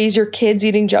you raise your kids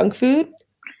eating junk food.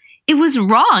 It was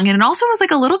wrong. And it also was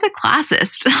a little bit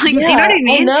classist. You know what I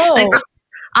mean? I know.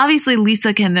 Obviously,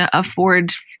 Lisa can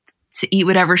afford to eat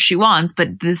whatever she wants,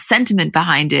 but the sentiment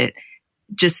behind it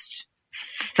just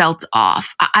felt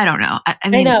off. I don't know. I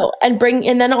mean, I know. And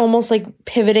then almost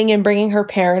pivoting and bringing her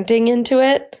parenting into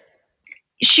it.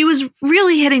 She was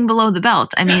really hitting below the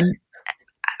belt. I mean,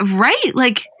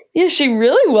 right? Yeah, she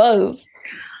really was.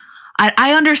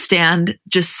 I understand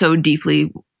just so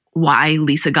deeply why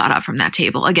Lisa got up from that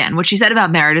table. Again, what she said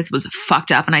about Meredith was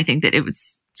fucked up. And I think that it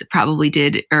probably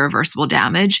did irreversible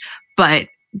damage. But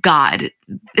God,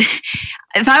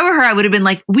 if I were her, I would have been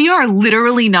like, we are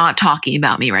literally not talking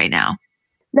about me right now.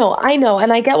 No, I know.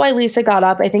 And I get why Lisa got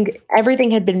up. I think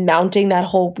everything had been mounting that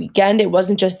whole weekend. It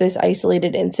wasn't just this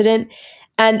isolated incident.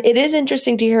 And it is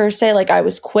interesting to hear her say, I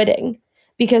was quitting,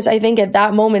 because I think at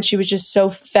that moment she was just so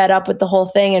fed up with the whole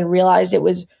thing and realized it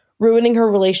was ruining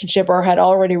her relationship, or had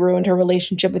already ruined her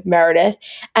relationship with Meredith.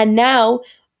 And now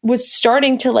was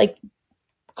starting to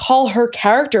call her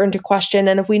character into question.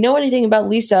 And if we know anything about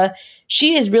Lisa,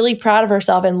 she is really proud of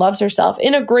herself and loves herself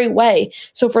in a great way.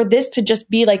 So for this to just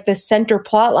be the center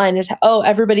plot line is, oh,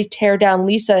 everybody tear down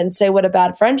Lisa and say what a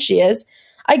bad friend she is.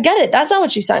 I get it. That's not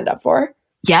what she signed up for.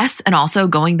 Yes. And also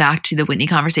going back to the Whitney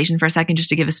conversation for a second, just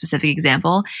to give a specific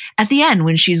example, at the end,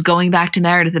 when she's going back to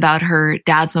Meredith about her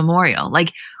dad's memorial,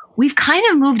 we've kind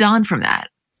of moved on from that.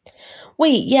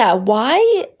 Wait, yeah.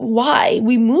 Why?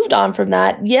 We moved on from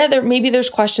that. Yeah, maybe there's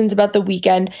questions about the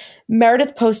weekend.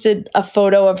 Meredith posted a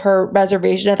photo of her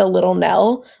reservation at the Little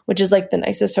Nell, which is the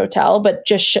nicest hotel, but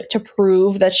just to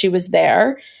prove that she was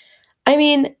there. I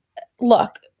mean,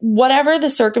 look, whatever the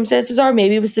circumstances are,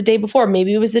 maybe it was the day before,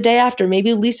 maybe it was the day after,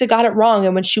 maybe Lisa got it wrong.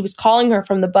 And when she was calling her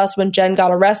from the bus when Jen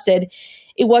got arrested,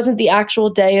 it wasn't the actual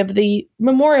day of the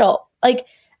memorial.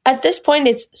 At this point,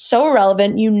 it's so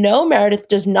irrelevant. Meredith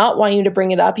does not want you to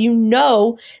bring it up.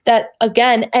 That,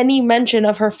 again, any mention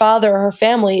of her father or her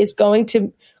family is going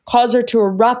to cause her to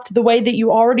erupt the way that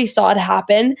you already saw it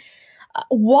happen.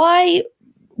 Why?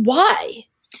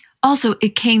 Also,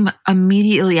 it came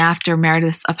immediately after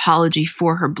Meredith's apology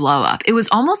for her blow up. It was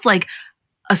almost like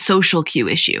a social cue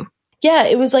issue. Yeah,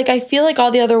 it was I feel all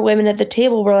the other women at the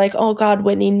table were oh God,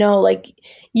 Whitney, no,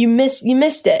 you missed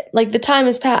it. The time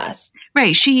has passed.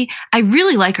 Right. I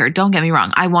really like her. Don't get me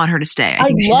wrong. I want her to stay. I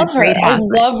think love her. I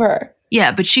love her.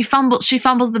 Yeah, but she fumbles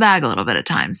the bag a little bit at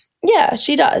times. Yeah,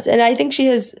 she does. And I think she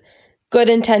has good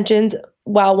intentions.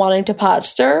 while wanting to pot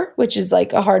stir, which is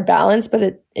like a hard balance, but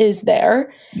it is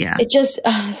there. Yeah. It just,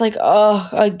 it's like, oh,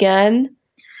 again.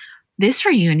 This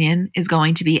reunion is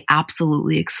going to be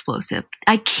absolutely explosive.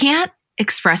 I can't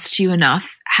express to you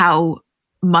enough how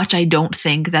much I don't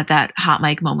think that hot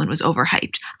mic moment was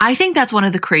overhyped. I think that's one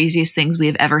of the craziest things we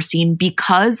have ever seen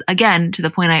because, again, to the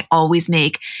point I always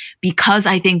make, because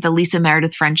I think the Lisa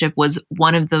Meredith friendship was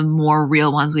one of the more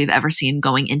real ones we've ever seen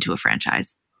going into a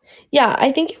franchise. Yeah,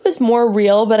 I think it was more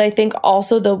real, but I think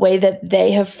also the way that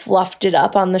they have fluffed it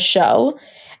up on the show.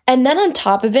 And then on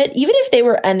top of it, even if they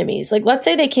were enemies, like let's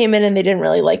say they came in and they didn't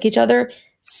really like each other,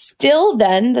 still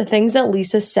then the things that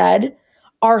Lisa said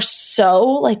are so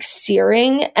like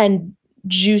searing and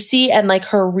juicy and like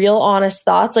her real honest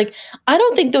thoughts. Like, I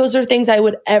don't think those are things I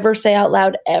would ever say out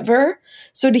loud ever.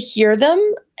 So to hear them,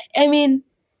 I mean,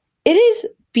 it is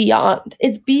beyond.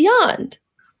 It's beyond.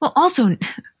 Well, also,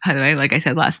 by the way, like I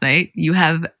said last night, you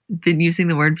have been using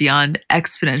the word beyond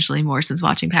exponentially more since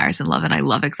watching Paris in Love, and I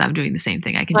love it because I'm doing the same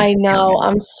thing. I know.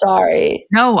 I'm sorry.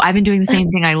 No, I've been doing the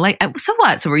same thing. I like. So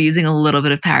what? So we're using a little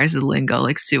bit of Paris' lingo,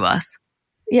 like sue us.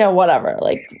 Yeah, whatever.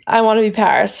 Like, I want to be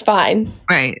Paris. Fine.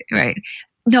 Right.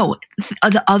 No,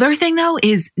 the other thing though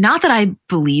is not that I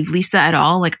believe Lisa at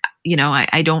all. Like, you know,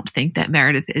 I don't think that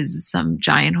Meredith is some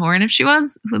giant whore. And if she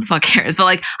was, who the fuck cares? But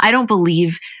like, I don't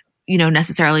believe, you know,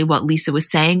 necessarily what Lisa was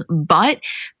saying. But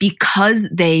because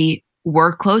they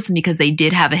were close and because they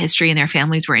did have a history and their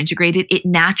families were integrated, it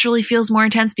naturally feels more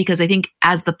intense because I think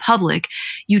as the public,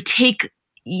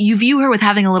 you view her with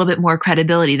having a little bit more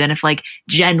credibility than if like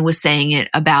Jen was saying it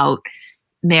about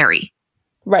Mary.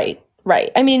 Right.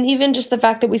 I mean, even just the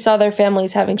fact that we saw their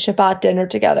families having Shabbat dinner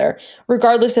together,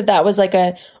 regardless if that was like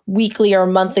a weekly or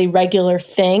monthly regular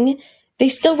thing, they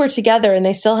still were together and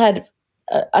they still had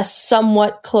a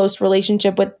somewhat close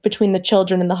relationship between the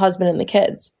children and the husband and the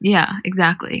kids. Yeah,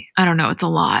 exactly. I don't know. It's a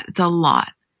lot.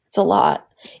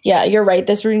 Yeah, you're right.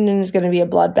 This reunion is going to be a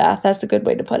bloodbath. That's a good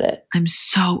way to put it. I'm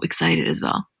so excited as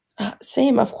well.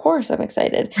 Same. Of course, I'm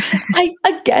excited.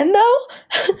 Again, though,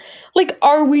 like,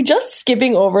 are we just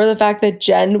skipping over the fact that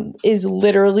Jen is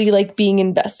literally like being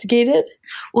investigated?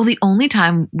 Well, the only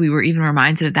time we were even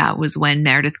reminded of that was when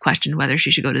Meredith questioned whether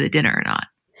she should go to the dinner or not.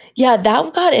 Yeah,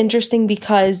 that got interesting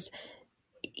because,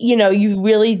 you know,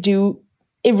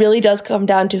 it really does come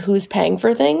down to who's paying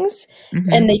for things.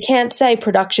 Mm-hmm. And they can't say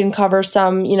production covers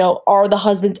some, you know, are the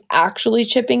husbands actually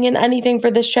chipping in anything for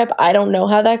this trip? I don't know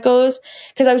how that goes.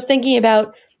 Because I was thinking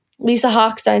about Lisa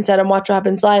Hochstein said on Watch What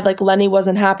Happens Live, like Lenny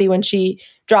wasn't happy when she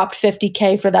dropped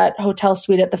 $50K for that hotel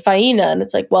suite at the Faena. And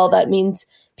it's like, well, that means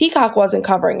Peacock wasn't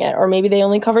covering it. Or maybe they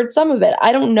only covered some of it.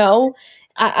 I don't know.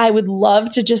 I would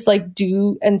love to just like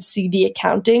do and see the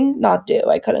accounting.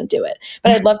 I couldn't do it.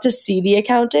 But I'd love to see the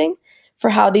accounting for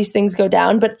how these things go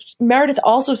down. But Meredith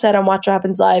also said on Watch What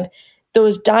Happens Live,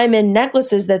 those diamond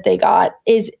necklaces that they got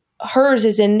is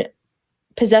in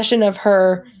possession of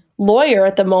her lawyer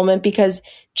at the moment because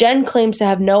Jen claims to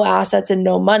have no assets and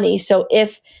no money. So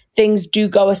if things do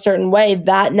go a certain way,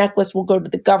 that necklace will go to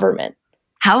the government.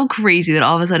 How crazy that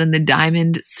all of a sudden the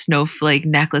diamond snowflake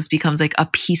necklace becomes like a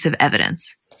piece of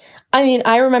evidence. I mean,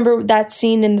 I remember that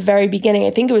scene in the very beginning.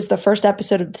 I think it was the first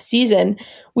episode of the season.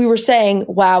 We were saying,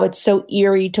 wow, it's so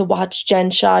eerie to watch Jen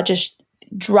Shah just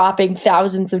dropping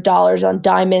thousands of dollars on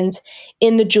diamonds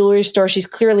in the jewelry store. She's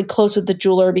clearly close with the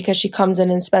jeweler because she comes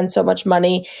in and spends so much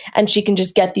money and she can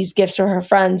just get these gifts for her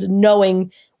friends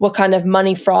knowing what kind of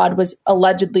money fraud was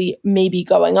allegedly maybe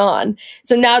going on.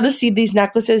 So now to see these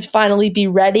necklaces finally be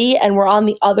ready and we're on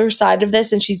the other side of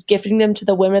this and she's gifting them to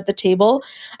the women at the table.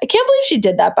 I can't believe she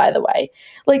did that, by the way.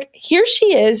 Like, here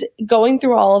she is going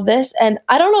through all of this and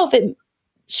I don't know if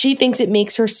she thinks it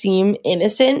makes her seem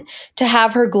innocent to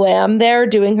have her glam there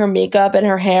doing her makeup and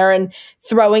her hair and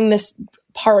throwing this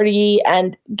party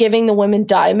and giving the women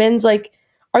diamonds. Like,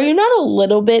 are you not a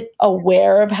little bit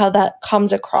aware of how that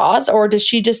comes across? Or does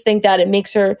she just think that it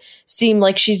makes her seem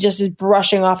like she just is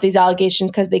brushing off these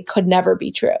allegations because they could never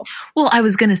be true? Well, I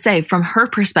was going to say, from her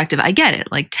perspective, I get it.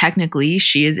 Like, technically,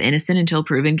 she is innocent until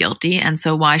proven guilty. And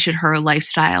so why should her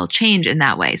lifestyle change in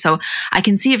that way? So I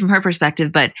can see it from her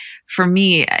perspective. But for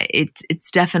me,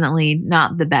 it's definitely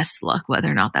not the best look,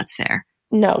 whether or not that's fair.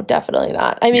 No, definitely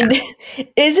not. I mean,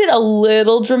 Is it a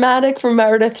little dramatic for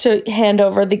Meredith to hand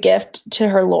over the gift to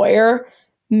her lawyer?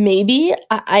 Maybe.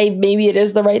 Maybe it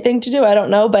is the right thing to do. I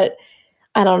don't know, but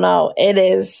I don't know. It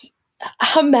is.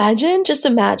 Just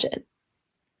imagine.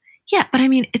 Yeah, but I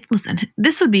mean, listen,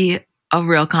 this would be a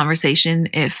real conversation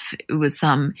if it was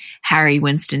some Harry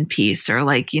Winston piece or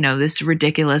like, you know, this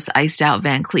ridiculous iced out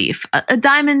Van Cleef. A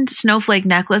diamond snowflake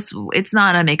necklace, it's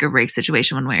not a make or break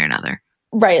situation one way or another.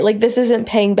 Right. Like this isn't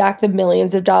paying back the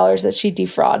millions of dollars that she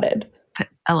defrauded.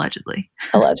 Allegedly.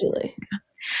 Allegedly.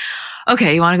 Yeah.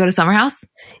 Okay. You want to go to Summer House?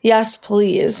 Yes,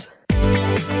 please.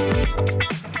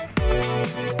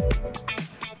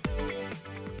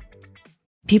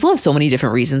 People have so many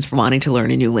different reasons for wanting to learn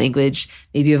a new language.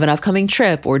 Maybe you have an upcoming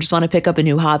trip or just want to pick up a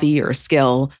new hobby or a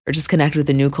skill or just connect with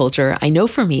a new culture. I know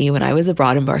for me, when I was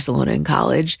abroad in Barcelona in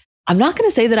college, I'm not going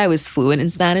to say that I was fluent in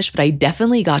Spanish, but I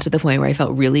definitely got to the point where I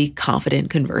felt really confident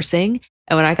conversing.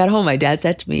 And when I got home, my dad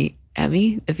said to me,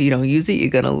 Emmy, if you don't use it, you're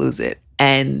going to lose it.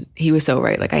 And he was so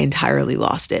right. Like I entirely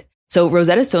lost it. So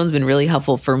Rosetta Stone's been really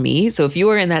helpful for me. So if you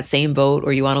are in that same boat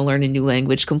or you want to learn a new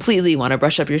language completely, want to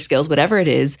brush up your skills, whatever it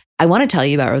is, I want to tell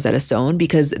you about Rosetta Stone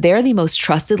because they're the most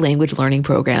trusted language learning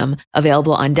program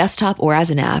available on desktop or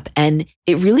as an app. And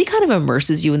it really kind of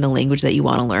immerses you in the language that you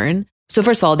want to learn. So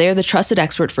first of all, they're the trusted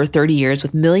expert for 30 years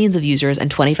with millions of users and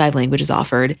 25 languages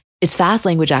offered. It's fast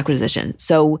language acquisition.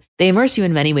 So they immerse you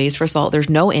in many ways. First of all, there's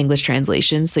no English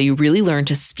translation. So you really learn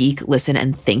to speak, listen,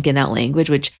 and think in that language,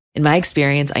 which in my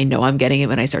experience, I know I'm getting it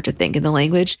when I start to think in the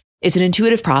language. It's an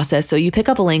intuitive process. So you pick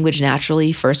up a language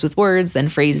naturally, first with words, then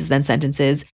phrases, then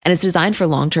sentences, and it's designed for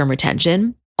long-term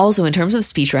retention. Also, in terms of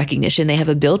speech recognition, they have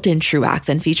a built-in true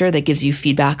accent feature that gives you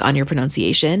feedback on your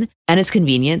pronunciation, and it's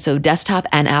convenient. So desktop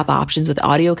and app options with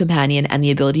audio companion and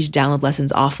the ability to download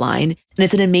lessons offline. And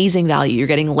it's an amazing value. You're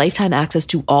getting lifetime access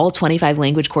to all 25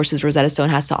 language courses Rosetta Stone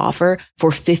has to offer for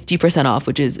 50% off,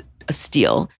 which is a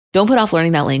steal. Don't put off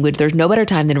learning that language. There's no better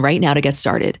time than right now to get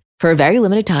started. For a very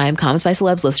limited time, Comments by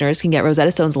Celebs listeners can get Rosetta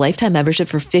Stone's lifetime membership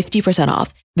for 50%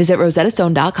 off. Visit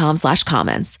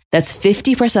rosettastone.com/comments. That's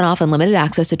 50% off unlimited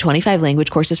access to 25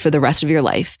 language courses for the rest of your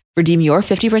life. Redeem your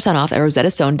 50% off at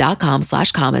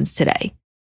rosettastone.com/comments today.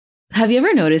 Have you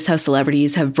ever noticed how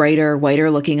celebrities have brighter,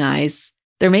 whiter looking eyes?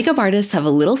 Their makeup artists have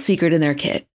a little secret in their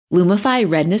kit: Lumify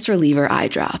Redness Reliever Eye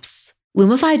Drops.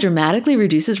 Lumify dramatically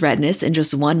reduces redness in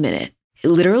just 1 minute. It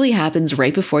literally happens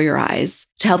right before your eyes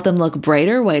to help them look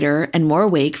brighter, whiter, and more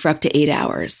awake for up to 8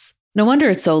 hours. No wonder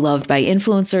it's so loved by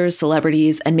influencers,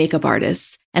 celebrities, and makeup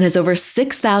artists, and has over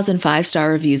 6,000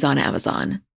 5-star reviews on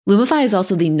Amazon. Lumify is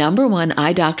also the #1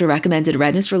 eye doctor recommended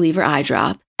redness reliever eye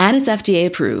drop, and it's FDA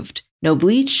approved. No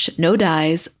bleach, no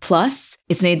dyes, plus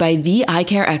it's made by the eye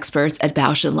care experts at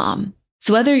Bausch & Lomb.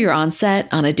 So whether you're on set,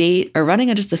 on a date, or running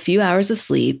on just a few hours of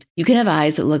sleep, you can have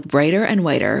eyes that look brighter and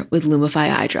whiter with Lumify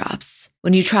eye drops.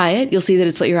 When you try it, you'll see that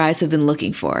it's what your eyes have been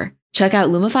looking for. Check out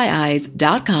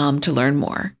lumifyeyes.com to learn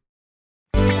more.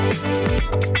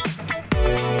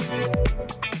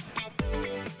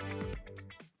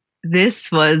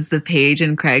 This was the Paige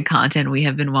and Craig content we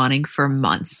have been wanting for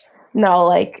months. No,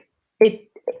 like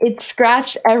it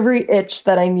scratched every itch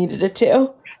that I needed it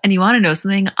to. And you want to know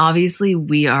something? Obviously,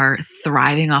 we are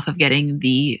thriving off of getting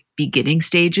the beginning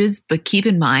stages, but keep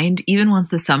in mind, even once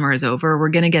the summer is over, we're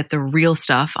going to get the real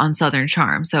stuff on Southern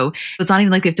Charm. So it's not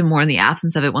even like we have to mourn the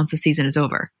absence of it once the season is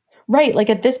over. Right. Like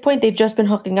at this point, they've just been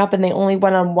hooking up and they only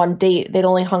went on one date. They'd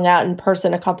only hung out in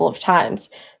person a couple of times.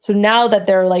 So now that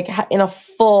they're like in a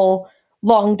full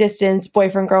long distance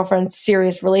boyfriend-girlfriend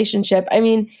serious relationship, I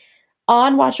mean,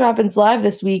 on Watch What Happens Live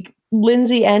this week,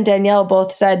 Lindsay and Danielle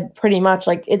both said pretty much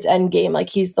like it's endgame, like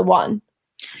he's the one.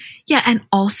 Yeah. And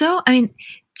also, I mean,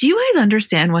 do you guys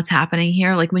understand what's happening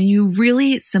here? Like when you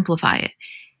really simplify it,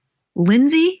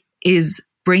 Lindsay is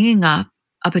bringing up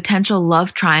a potential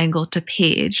love triangle to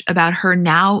Paige about her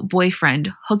now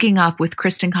boyfriend hooking up with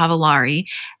Kristen Cavallari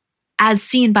as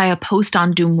seen by a post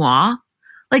on Deuxmoi.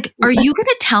 Like, are you going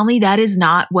to tell me that is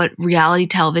not what reality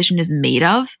television is made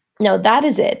of? No, that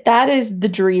is it. That is the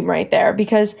dream right there,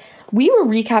 because we were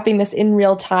recapping this in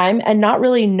real time and not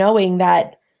really knowing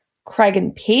that Craig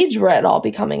and Paige were at all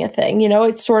becoming a thing. You know,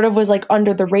 it sort of was like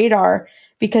under the radar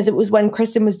because it was when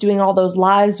Kristen was doing all those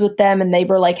lives with them and they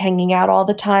were like hanging out all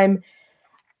the time.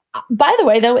 By the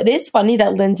way, though, it is funny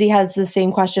that Lindsay has the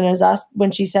same question as us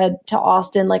when she said to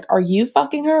Austin, like, are you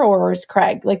fucking her or is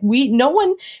Craig? Like no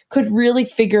one could really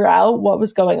figure out what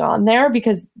was going on there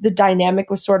because the dynamic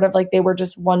was sort of like they were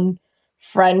just one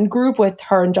friend group with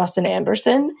her and Justin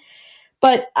Anderson.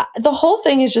 But the whole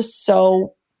thing is just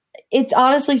so, it's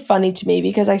honestly funny to me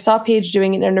because I saw Paige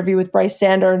doing an interview with Bryce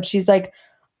Sander and she's like,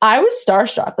 I was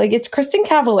starstruck. Like, it's Kristen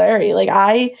Cavallari. Like,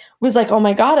 I was like, oh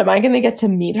my God, am I going to get to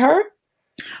meet her?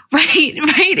 Right,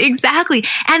 exactly.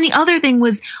 And the other thing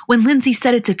was when Lindsay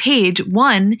said it to Paige,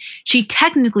 one, she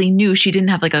technically knew she didn't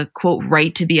have like a quote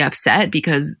right to be upset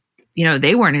because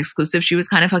they weren't exclusive. She was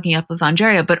kind of hooking up with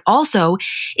Andrea, but also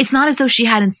it's not as though she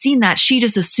hadn't seen that. She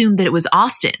just assumed that it was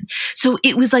Austin. So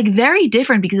it was like very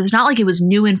different because it's not like it was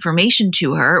new information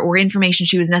to her or information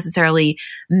she was necessarily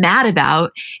mad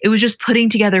about. It was just putting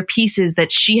together pieces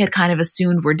that she had kind of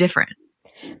assumed were different.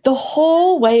 The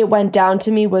whole way it went down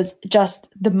to me was just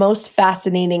the most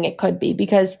fascinating it could be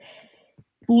because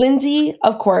Lindsay,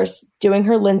 of course, doing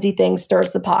her Lindsay thing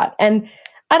stirs the pot. And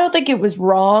I don't think it was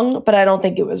wrong, but I don't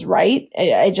think it was right.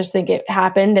 I just think it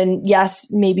happened. And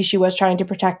yes, maybe she was trying to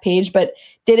protect Paige, but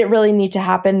did it really need to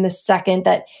happen the second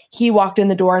that he walked in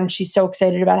the door and she's so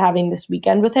excited about having this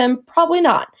weekend with him? Probably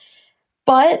not.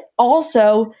 But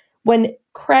also, when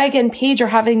Craig and Paige are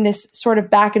having this sort of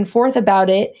back and forth about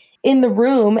it in the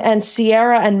room, and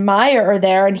Sierra and Maya are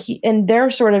there, and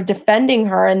they're sort of defending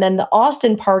her, and then the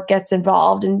Austin part gets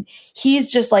involved, and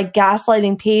he's just like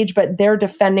gaslighting Paige, but they're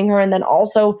defending her, and then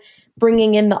also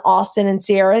bringing in the Austin and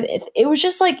Sierra. It was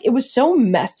just like, it was so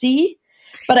messy,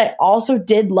 but I also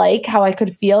did like how I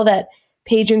could feel that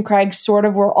Paige and Craig sort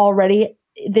of were already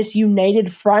this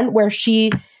united front where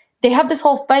they have this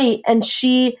whole fight, and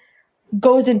she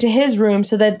goes into his room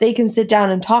so that they can sit down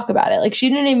and talk about it. Like, she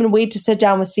didn't even wait to sit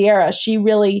down with Sierra. She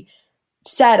really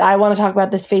said, I want to talk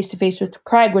about this face to face with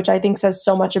Craig, which I think says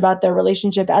so much about their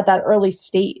relationship at that early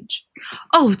stage.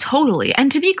 Oh, totally.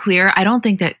 And to be clear, I don't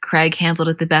think that Craig handled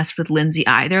it the best with Lindsay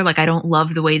either. Like, I don't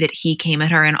love the way that he came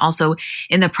at her. And also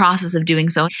in the process of doing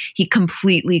so, he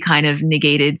completely kind of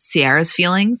negated Sierra's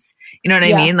feelings. You know what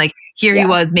I mean? Like, here he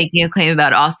was making a claim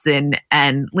about Austin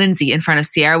and Lindsay in front of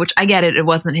Sierra, which I get it. It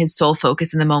wasn't his sole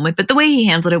focus in the moment, but the way he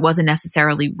handled it wasn't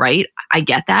necessarily right. I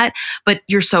get that. But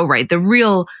you're so right. The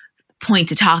real point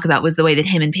to talk about was the way that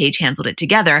him and Paige handled it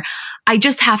together. I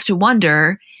just have to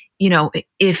wonder,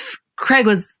 if Craig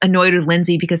was annoyed with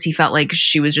Lindsay because he felt like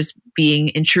she was just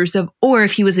being intrusive, or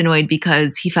if he was annoyed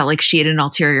because he felt like she had an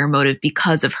ulterior motive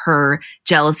because of her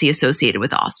jealousy associated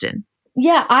with Austin.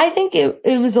 Yeah, I think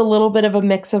it was a little bit of a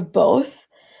mix of both.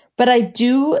 But I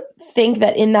do think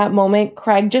that in that moment,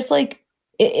 Craig just like,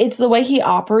 it's the way he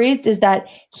operates is that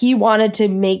he wanted to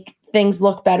make things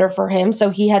look better for him. So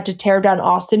he had to tear down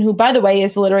Austin, who, by the way,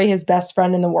 is literally his best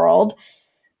friend in the world,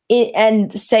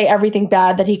 and say everything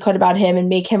bad that he could about him and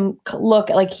make him look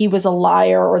like he was a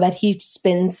liar or that he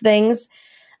spins things.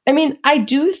 I mean, I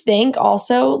do think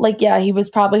also, like, yeah, he was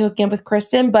probably hooking up with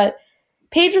Kristen, but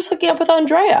Paige was hooking up with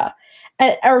Andrea.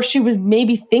 Or she was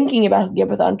maybe thinking about hooking up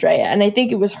with Andrea. And I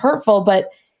think it was hurtful, but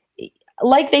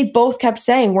like they both kept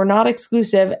saying, we're not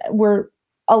exclusive. We're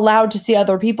allowed to see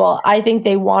other people. I think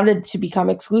they wanted to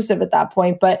become exclusive at that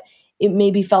point, but it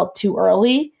maybe felt too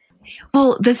early.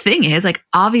 Well, the thing is, like,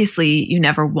 obviously you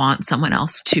never want someone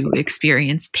else to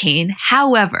experience pain.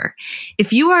 However,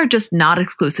 if you are just not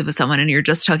exclusive with someone and you're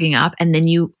just hooking up and then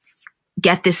you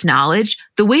get this knowledge,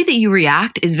 the way that you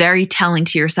react is very telling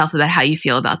to yourself about how you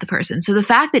feel about the person. So the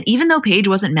fact that even though Paige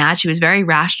wasn't mad, she was very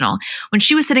rational. When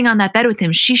she was sitting on that bed with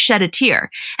him, she shed a tear.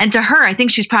 And to her, I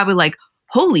think she's probably like,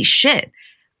 holy shit,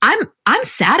 I'm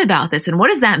sad about this. And what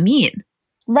does that mean?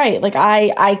 Right. Like,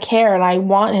 I care and I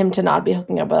want him to not be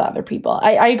hooking up with other people.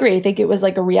 I agree. I think it was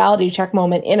like a reality check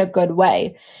moment in a good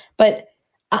way. But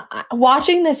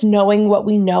watching this, knowing what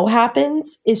we know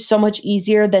happens, is so much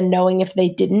easier than knowing if they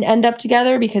didn't end up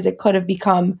together, because it could have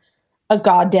become a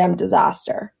goddamn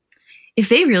disaster. If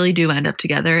they really do end up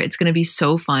together, it's going to be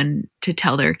so fun to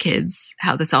tell their kids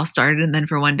how this all started, and then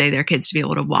for one day their kids to be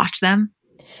able to watch them.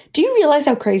 Do you realize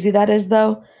how crazy that is,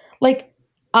 though? Like,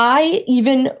 I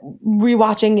even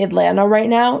rewatching Atlanta right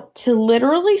now, to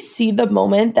literally see the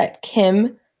moment that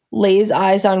Kim lays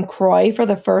eyes on Kroy for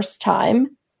the first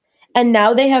time. And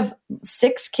now they have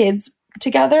 6 kids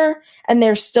together, and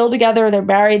they're still together. They're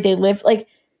married. They live, like,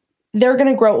 they're going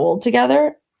to grow old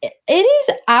together. It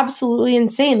is absolutely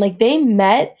insane. Like, they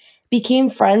met, became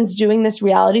friends doing this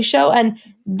reality show, and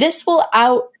this will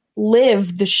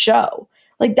outlive the show.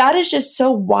 Like, that is just so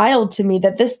wild to me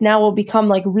that this now will become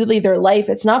like really their life.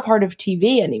 It's not part of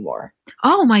TV anymore.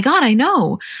 Oh my God, I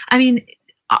know. I mean,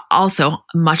 also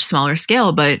much smaller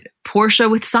scale, but Portia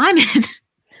with Simon.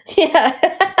 Yeah.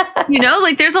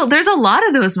 Like there's a lot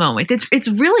of those moments. It's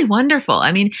really wonderful.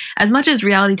 I mean, as much as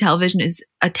reality television is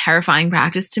a terrifying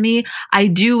practice to me, I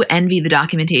do envy the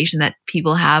documentation that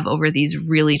people have over these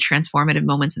really transformative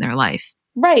moments in their life.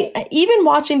 Right. Even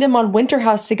watching them on Winter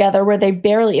House together, where they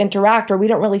barely interact, or we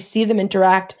don't really see them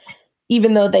interact,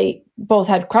 even though they both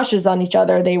had crushes on each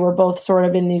other. They were both sort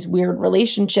of in these weird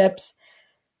relationships.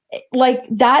 Like,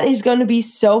 that is going to be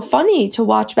so funny to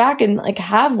watch back and like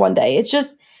have one day. It's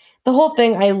just the whole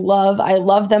thing. I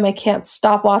love them. I can't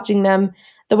stop watching them.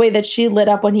 The way that she lit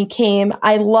up when he came.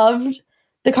 I loved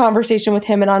the conversation with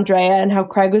him and Andrea and how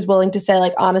Craig was willing to say,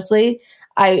 like, honestly,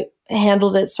 I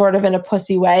handled it sort of in a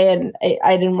pussy way and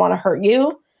I didn't want to hurt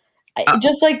you.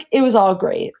 Just like, it was all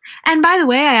great. And by the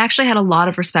way, I actually had a lot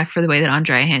of respect for the way that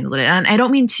Andrea handled it. And I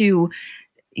don't mean to,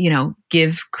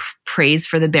 give praise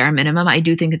for the bare minimum. I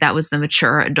do think that was the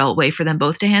mature adult way for them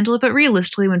both to handle it. But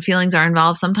realistically, when feelings are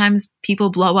involved, sometimes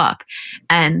people blow up.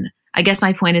 And I guess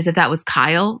my point is, if that was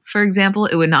Kyle, for example,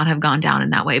 it would not have gone down in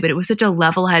that way. But it was such a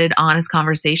level-headed, honest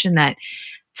conversation that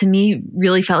to me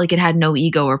really felt like it had no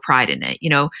ego or pride in it.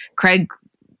 Craig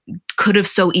could have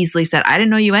so easily said, I didn't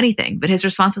know you anything. But his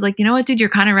response was like, you know what, dude, you're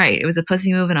kind of right. It was a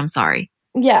pussy move and I'm sorry.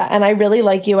 Yeah, and I really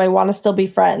like you. I want to still be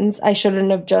friends. I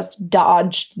shouldn't have just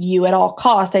dodged you at all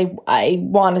costs. I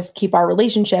want to keep our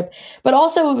relationship. But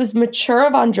also it was mature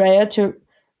of Andrea to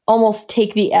almost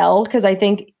take the L, because I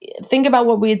think about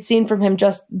what we had seen from him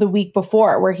just the week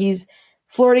before, where he's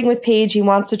flirting with Paige. He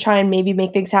wants to try and maybe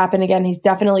make things happen again. He's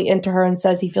definitely into her and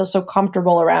says he feels so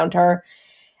comfortable around her.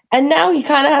 And now he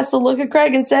kind of has to look at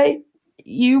Craig and say,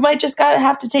 you might just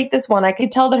have to take this one. I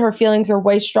could tell that her feelings are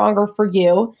way stronger for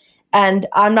you. And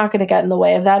I'm not going to get in the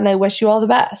way of that. And I wish you all the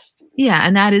best. Yeah.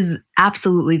 And that is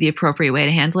absolutely the appropriate way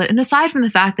to handle it. And aside from the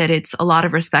fact that it's a lot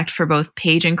of respect for both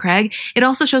Paige and Craig, it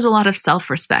also shows a lot of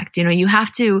self-respect. You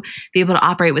have to be able to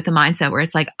operate with the mindset where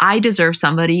it's like, I deserve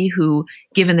somebody who,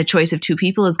 given the choice of two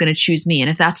people, is going to choose me. And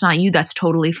if that's not you, that's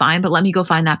totally fine. But let me go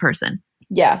find that person.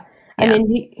 Yeah. I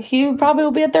mean, he probably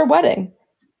will be at their wedding.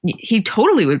 He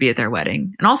totally would be at their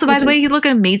wedding. And also, by the way, he'd look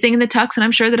amazing in the tux, and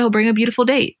I'm sure that he'll bring a beautiful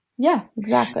date. Yeah,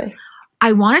 exactly.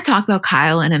 I want to talk about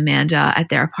Kyle and Amanda at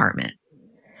their apartment.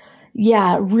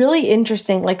 Yeah, really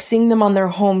interesting, like seeing them on their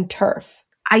home turf.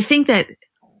 I think that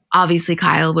obviously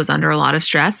Kyle was under a lot of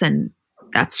stress, and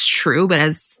that's true. But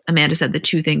as Amanda said, the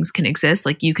two things can exist.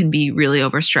 Like, you can be really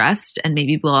overstressed and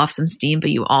maybe blow off some steam, but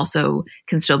you also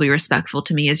can still be respectful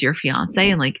to me as your fiance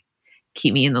and like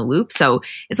keep me in the loop. So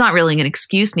it's not really an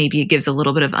excuse. Maybe it gives a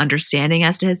little bit of understanding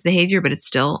as to his behavior, but it's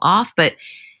still off. But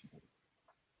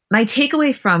my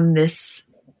takeaway from this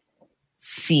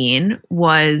scene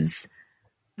was,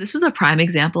 this was a prime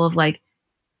example of like,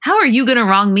 how are you going to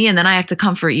wrong me and then I have to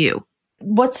comfort you?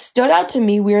 What stood out to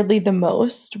me weirdly the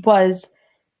most was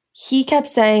he kept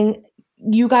saying,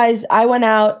 you guys, I went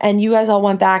out and you guys all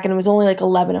went back and it was only like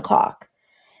 11 o'clock.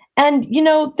 And,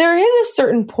 there is a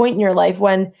certain point in your life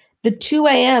when the 2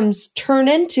 a.m.s turn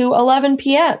into 11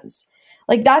 p.m.s.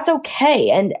 Like, that's okay.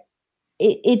 And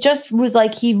it just was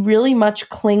like he really much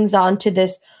clings on to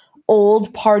this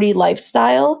old party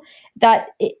lifestyle that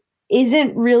it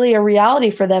isn't really a reality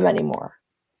for them anymore.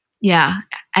 Yeah.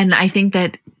 And I think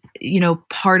that,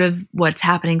 part of what's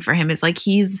happening for him is like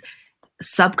he's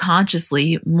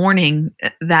subconsciously mourning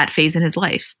that phase in his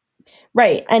life.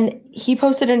 Right. And he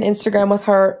posted an Instagram with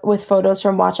her with photos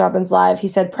from Watch Robin's Live. He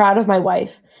said, proud of my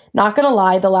wife. Not going to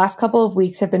lie, the last couple of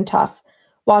weeks have been tough.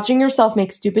 Watching yourself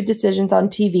make stupid decisions on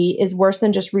TV is worse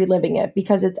than just reliving it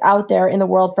because it's out there in the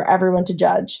world for everyone to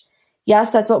judge.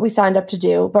 Yes, that's what we signed up to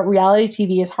do, but reality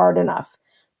TV is hard enough.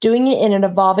 Doing it in an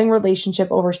evolving relationship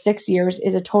over 6 years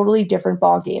is a totally different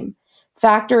ballgame.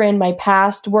 Factor in my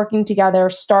past, working together,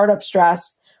 startup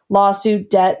stress, lawsuit,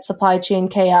 debt, supply chain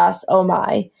chaos, oh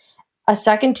my. A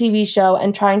second TV show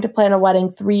and trying to plan a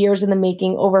wedding 3 years in the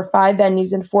making over 5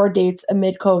 venues and 4 dates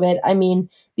amid COVID. I mean,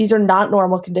 these are not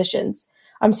normal conditions.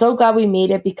 I'm so glad we made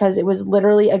it because it was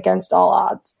literally against all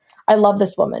odds. I love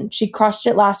this woman. She crushed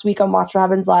it last week on Watch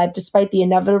Robin's Live despite the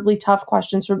inevitably tough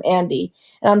questions from Andy.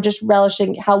 And I'm just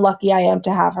relishing how lucky I am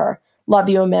to have her. Love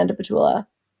you, Amanda Petula.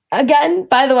 Again,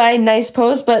 by the way, nice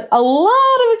post, but a lot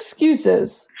of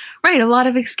excuses. Right, a lot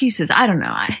of excuses. I don't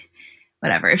know.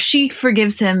 Whatever. If she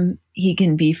forgives him, he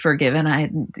can be forgiven.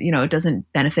 It doesn't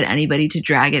benefit anybody to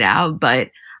drag it out,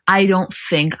 but I don't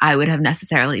think I would have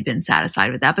necessarily been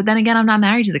satisfied with that. But then again, I'm not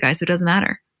married to the guy, so it doesn't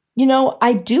matter.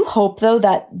 I do hope, though,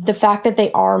 that the fact that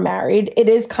they are married, it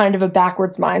is kind of a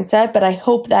backwards mindset, but I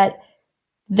hope that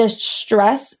the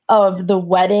stress of the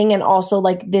wedding and also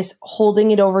like this holding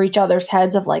it over each other's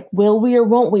heads of like, will we or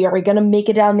won't we? Are we going to make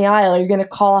it down the aisle? Are you going to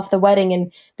call off the wedding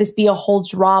and this be a whole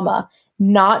drama?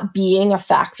 Not being a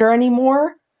factor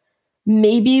anymore,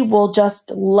 maybe will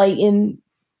just lighten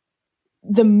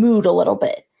the mood a little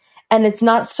bit. And it's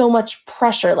not so much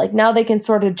pressure. Like now they can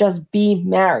sort of just be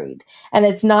married. And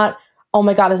it's not, oh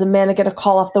my God, is Amanda going to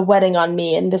call off the wedding on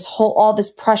me? And all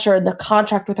this pressure and the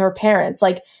contract with her parents,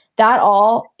 like that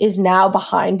all is now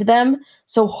behind them.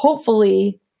 So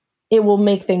hopefully it will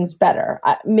make things better.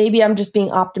 Maybe I'm just being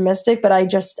optimistic, but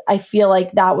I feel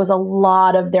like that was a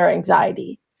lot of their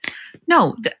anxiety.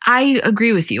 No, I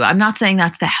agree with you. I'm not saying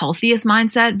that's the healthiest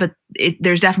mindset, but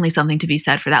there's definitely something to be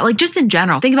said for that. Like just in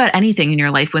general, think about anything in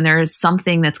your life when there is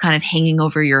something that's kind of hanging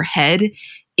over your head,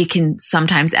 it can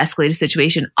sometimes escalate a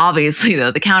situation. Obviously,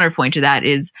 though, the counterpoint to that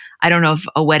is I don't know if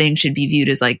a wedding should be viewed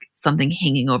as like something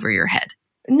hanging over your head.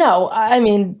 No, I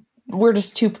mean, we're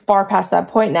just too far past that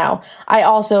point now. I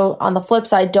also, on the flip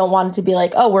side, don't want it to be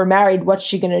like, oh, we're married. What's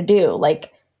she going to do?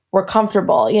 Like, we're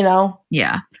comfortable, you know?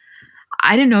 Yeah.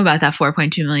 I didn't know about that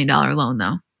 $4.2 million loan,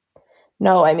 though.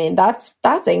 No, I mean, that's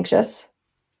anxious.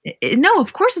 No,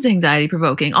 of course it's anxiety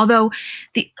provoking. Although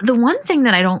the one thing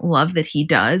that I don't love that he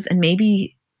does, and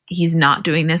maybe he's not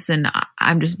doing this and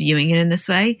I'm just viewing it in this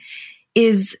way,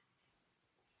 is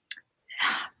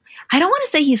I don't want to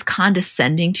say he's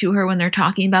condescending to her when they're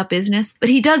talking about business, but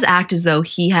he does act as though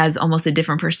he has almost a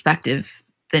different perspective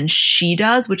than she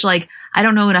does, which like, I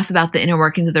don't know enough about the inner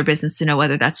workings of their business to know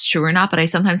whether that's true or not, but I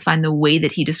sometimes find the way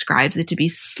that he describes it to be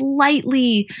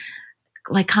slightly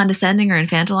like condescending or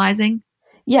infantilizing.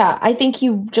 Yeah, I think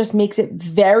he just makes it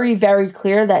very, very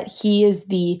clear that he is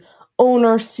the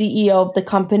owner, CEO of the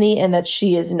company and that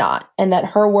she is not, and that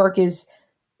her work is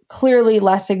clearly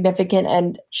less significant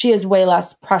and she has way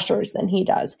less pressures than he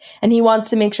does. And he wants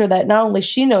to make sure that not only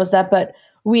she knows that, but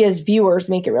we as viewers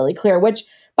make it really clear, which,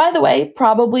 by the way,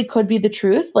 probably could be the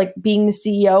truth. Like being the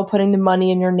CEO, putting the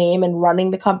money in your name and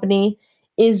running the company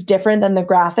is different than the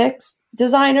graphics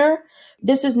designer.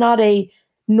 This is not a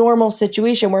normal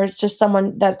situation where it's just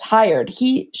someone that's hired.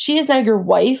 She is now your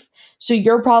wife, so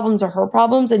your problems are her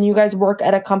problems, and you guys work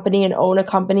at a company and own a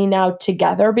company now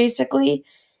together, basically.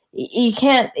 You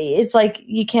can't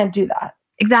do that.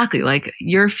 Exactly. Like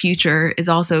your future is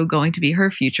also going to be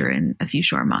her future in a few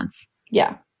short months.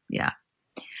 Yeah. Yeah.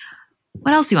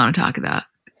 What else do you want to talk about?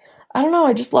 I don't know.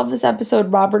 I just love this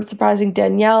episode. Robert surprising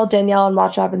Danielle. Danielle on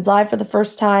Watch What Happens Live for the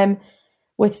first time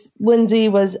with Lindsay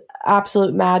was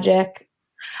absolute magic.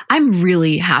 I'm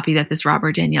really happy that this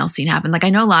Robert Danielle scene happened. Like, I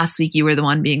know last week you were the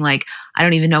one being like, I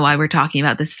don't even know why we're talking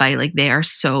about this fight. Like, they are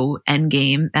so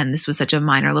endgame and this was such a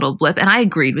minor little blip. And I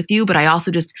agreed with you, but I also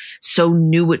just so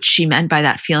knew what she meant by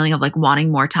that feeling of like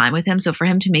wanting more time with him. So for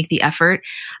him to make the effort,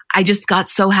 I just got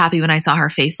so happy when I saw her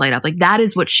face light up. Like, that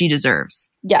is what she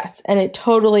deserves. Yes. And it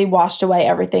totally washed away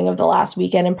everything of the last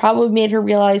weekend and probably made her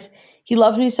realize he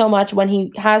loves me so much. When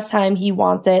he has time, he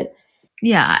wants it.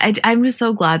 Yeah, I'm just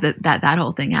so glad that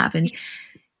whole thing happened.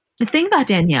 The thing about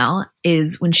Danielle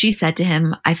is when she said to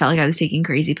him, I felt like I was taking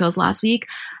crazy pills last week.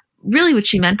 Really what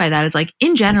she meant by that is like,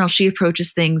 in general, she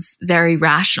approaches things very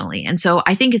rationally. And so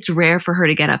I think it's rare for her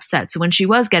to get upset. So when she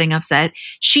was getting upset,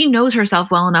 she knows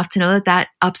herself well enough to know that that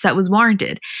upset was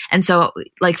warranted. And so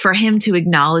like for him to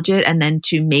acknowledge it and then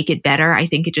to make it better, I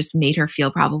think it just made her feel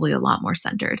probably a lot more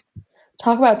centered.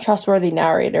 Talk about trustworthy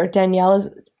narrator. Danielle is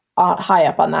high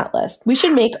up on that list. We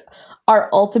should make our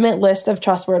ultimate list of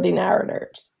trustworthy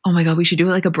narrators. Oh my God, we should do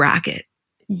it like a bracket.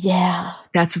 Yeah.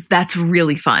 That's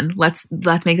really fun. Let's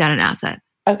make that an asset.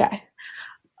 Okay.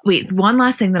 Wait, one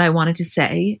last thing that I wanted to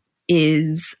say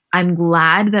is I'm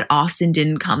glad that Austin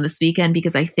didn't come this weekend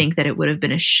because I think that it would have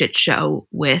been a shit show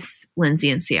with Lindsay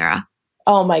and Sierra.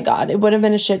 Oh my God, it would have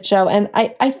been a shit show. And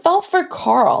I felt for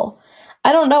Carl.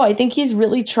 I don't know. I think he's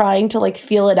really trying to like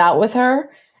feel it out with her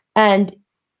and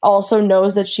also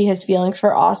knows that she has feelings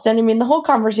for Austin. I mean, the whole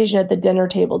conversation at the dinner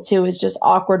table too is just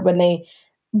awkward when they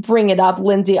bring it up.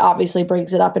 Lindsay obviously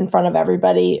brings it up in front of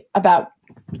everybody about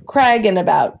Craig and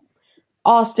about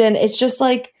Austin. It's just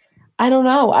like, I don't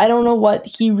know. I don't know what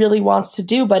he really wants to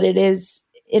do, but it is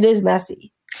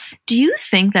messy. Do you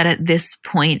think that at this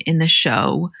point in the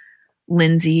show,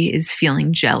 Lindsay is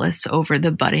feeling jealous over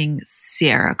the budding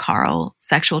Sierra Carl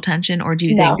sexual tension? Or do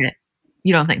you think that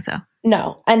you don't think so?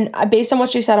 No. And based on what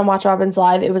she said on Watch What Happens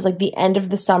Live, it was like the end of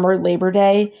the summer, Labor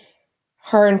Day.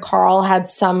 Her and Carl had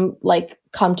some like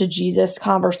come to Jesus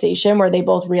conversation where they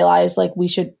both realized like we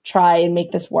should try and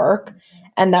make this work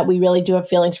and that we really do have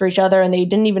feelings for each other. And they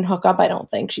didn't even hook up, I don't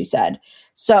think, she said.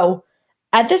 So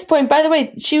at this point, by the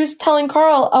way, she was telling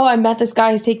Carl, oh, I met this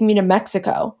guy who's taking me to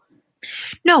Mexico.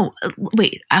 No,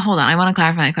 wait, hold on. I want to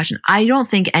clarify my question. I don't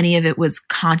think any of it was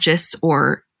conscious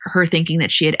or her thinking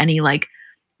that she had any like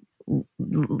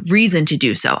reason to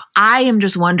do so. I am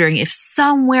just wondering if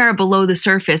somewhere below the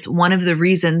surface, one of the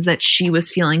reasons that she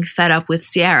was feeling fed up with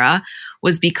Sierra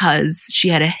was because she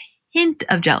had a hint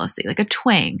of jealousy, like a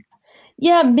twang.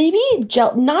 Yeah, maybe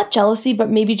not jealousy, but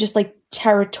maybe just like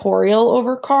territorial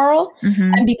over Carl.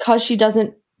 Mm-hmm. And because she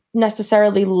doesn't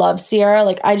necessarily love Sierra,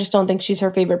 like I just don't think she's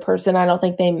her favorite person. I don't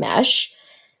think they mesh.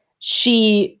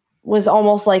 She was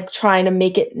almost like trying to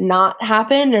make it not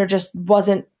happen or just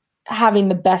wasn't having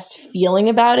the best feeling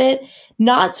about it.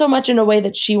 Not so much in a way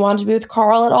that she wanted to be with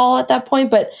Carl at all at that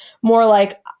point, but more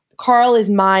like, Carl is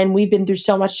mine. We've been through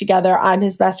so much together. I'm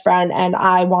his best friend and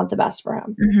I want the best for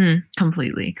him. Mm-hmm.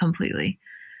 Completely.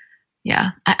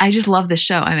 Yeah. I just love this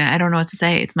show. I mean, I don't know what to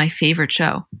say. It's my favorite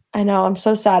show. I know. I'm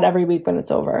so sad every week when it's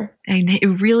over. And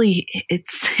it really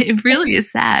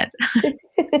is sad.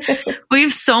 We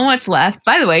have so much left.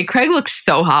 By the way, Craig looks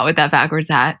so hot with that backwards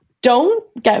hat. Don't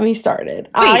get me started.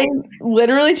 I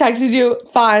literally texted you,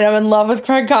 fine, I'm in love with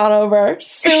Craig Conover.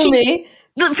 Sue me.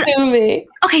 Sue me.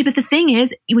 Okay, but the thing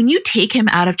is, when you take him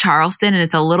out of Charleston and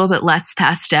it's a little bit less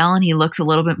pastel and he looks a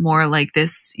little bit more like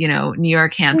this, New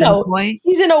York Hamptons boy.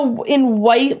 He's in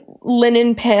white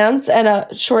linen pants and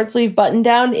a short sleeve button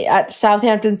down at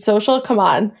Southampton Social. Come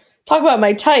on. Talk about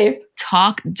my type.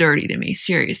 Talk dirty to me,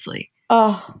 seriously.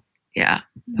 Oh. Yeah.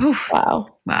 Oof. Wow.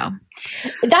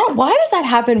 Why does that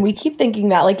happen? We keep thinking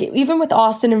that, like, even with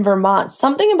Austin and Vermont,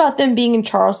 something about them being in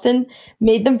Charleston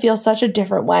made them feel such a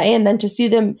different way. And then to see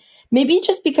them, maybe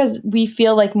just because we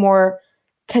feel like more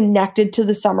connected to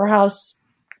the Summer House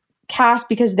cast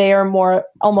because they are more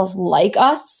almost like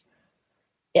us.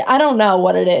 I don't know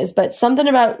what it is, but something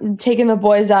about taking the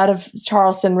boys out of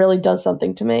Charleston really does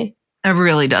something to me. It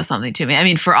really does something to me. I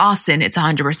mean, for Austin, it's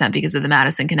 100% because of the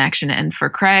Madison connection. And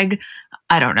for Craig,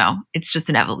 I don't know. It's just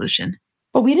an evolution.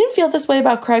 But we didn't feel this way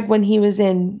about Craig when he was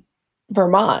in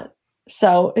Vermont.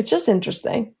 So it's just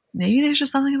interesting. Maybe there's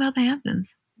just something about the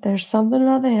Hamptons. There's something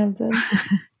about the Hamptons.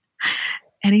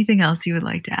 Anything else you would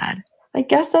like to add? I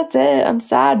guess that's it. I'm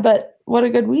sad, but what a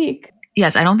good week.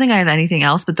 Yes, I don't think I have anything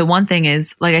else. But the one thing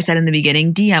is, like I said in the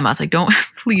beginning, DM us. Like,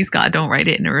 please, God, don't write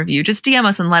it in a review. Just DM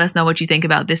us and let us know what you think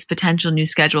about this potential new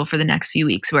schedule for the next few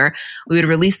weeks, where we would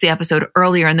release the episode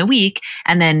earlier in the week.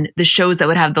 And then the shows that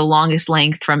would have the longest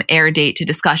length from air date to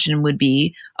discussion would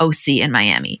be OC and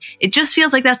Miami. It just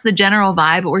feels like that's the general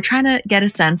vibe, but we're trying to get a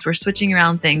sense. We're switching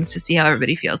around things to see how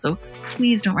everybody feels. So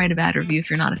please don't write a bad review if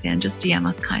you're not a fan. Just DM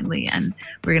us kindly, and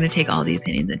we're going to take all the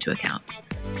opinions into account.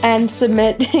 And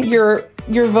submit your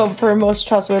vote for most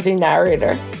trustworthy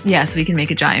narrator. Yes, we can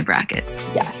make a giant bracket.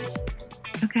 Yes.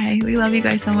 Okay, we love you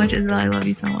guys so much. Isabel, I love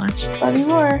you so much. Love you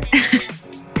more.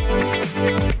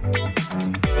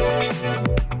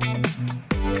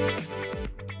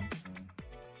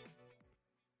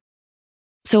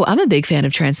 So I'm a big fan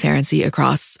of transparency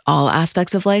across all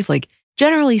aspects of life. Like,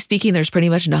 generally speaking, there's pretty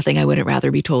much nothing I wouldn't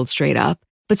rather be told straight up.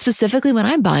 But specifically when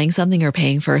I'm buying something or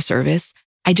paying for a service,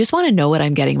 I just want to know what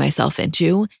I'm getting myself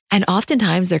into. And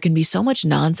oftentimes there can be so much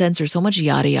nonsense or so much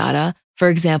yada yada. For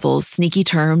example, sneaky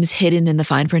terms hidden in the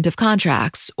fine print of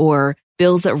contracts, or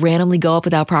bills that randomly go up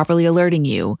without properly alerting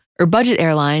you, or budget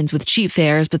airlines with cheap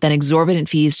fares but then exorbitant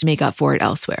fees to make up for it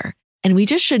elsewhere. And we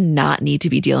just should not need to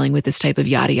be dealing with this type of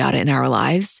yada yada in our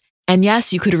lives. And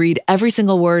yes, you could read every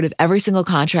single word of every single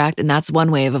contract, and that's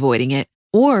one way of avoiding it.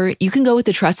 Or you can go with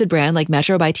a trusted brand like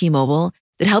Metro by T-Mobile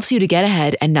that helps you to get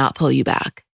ahead and not pull you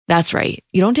back. That's right.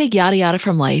 You don't take yada yada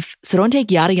from life, so don't take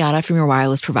yada yada from your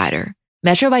wireless provider.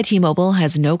 Metro by T-Mobile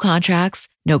has no contracts,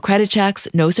 no credit checks,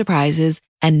 no surprises,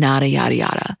 and nada yada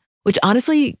yada, which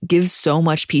honestly gives so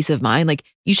much peace of mind. Like,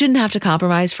 you shouldn't have to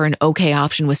compromise for an okay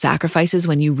option with sacrifices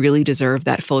when you really deserve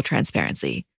that full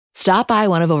transparency. Stop by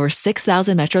one of over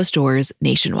 6,000 Metro stores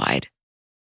nationwide.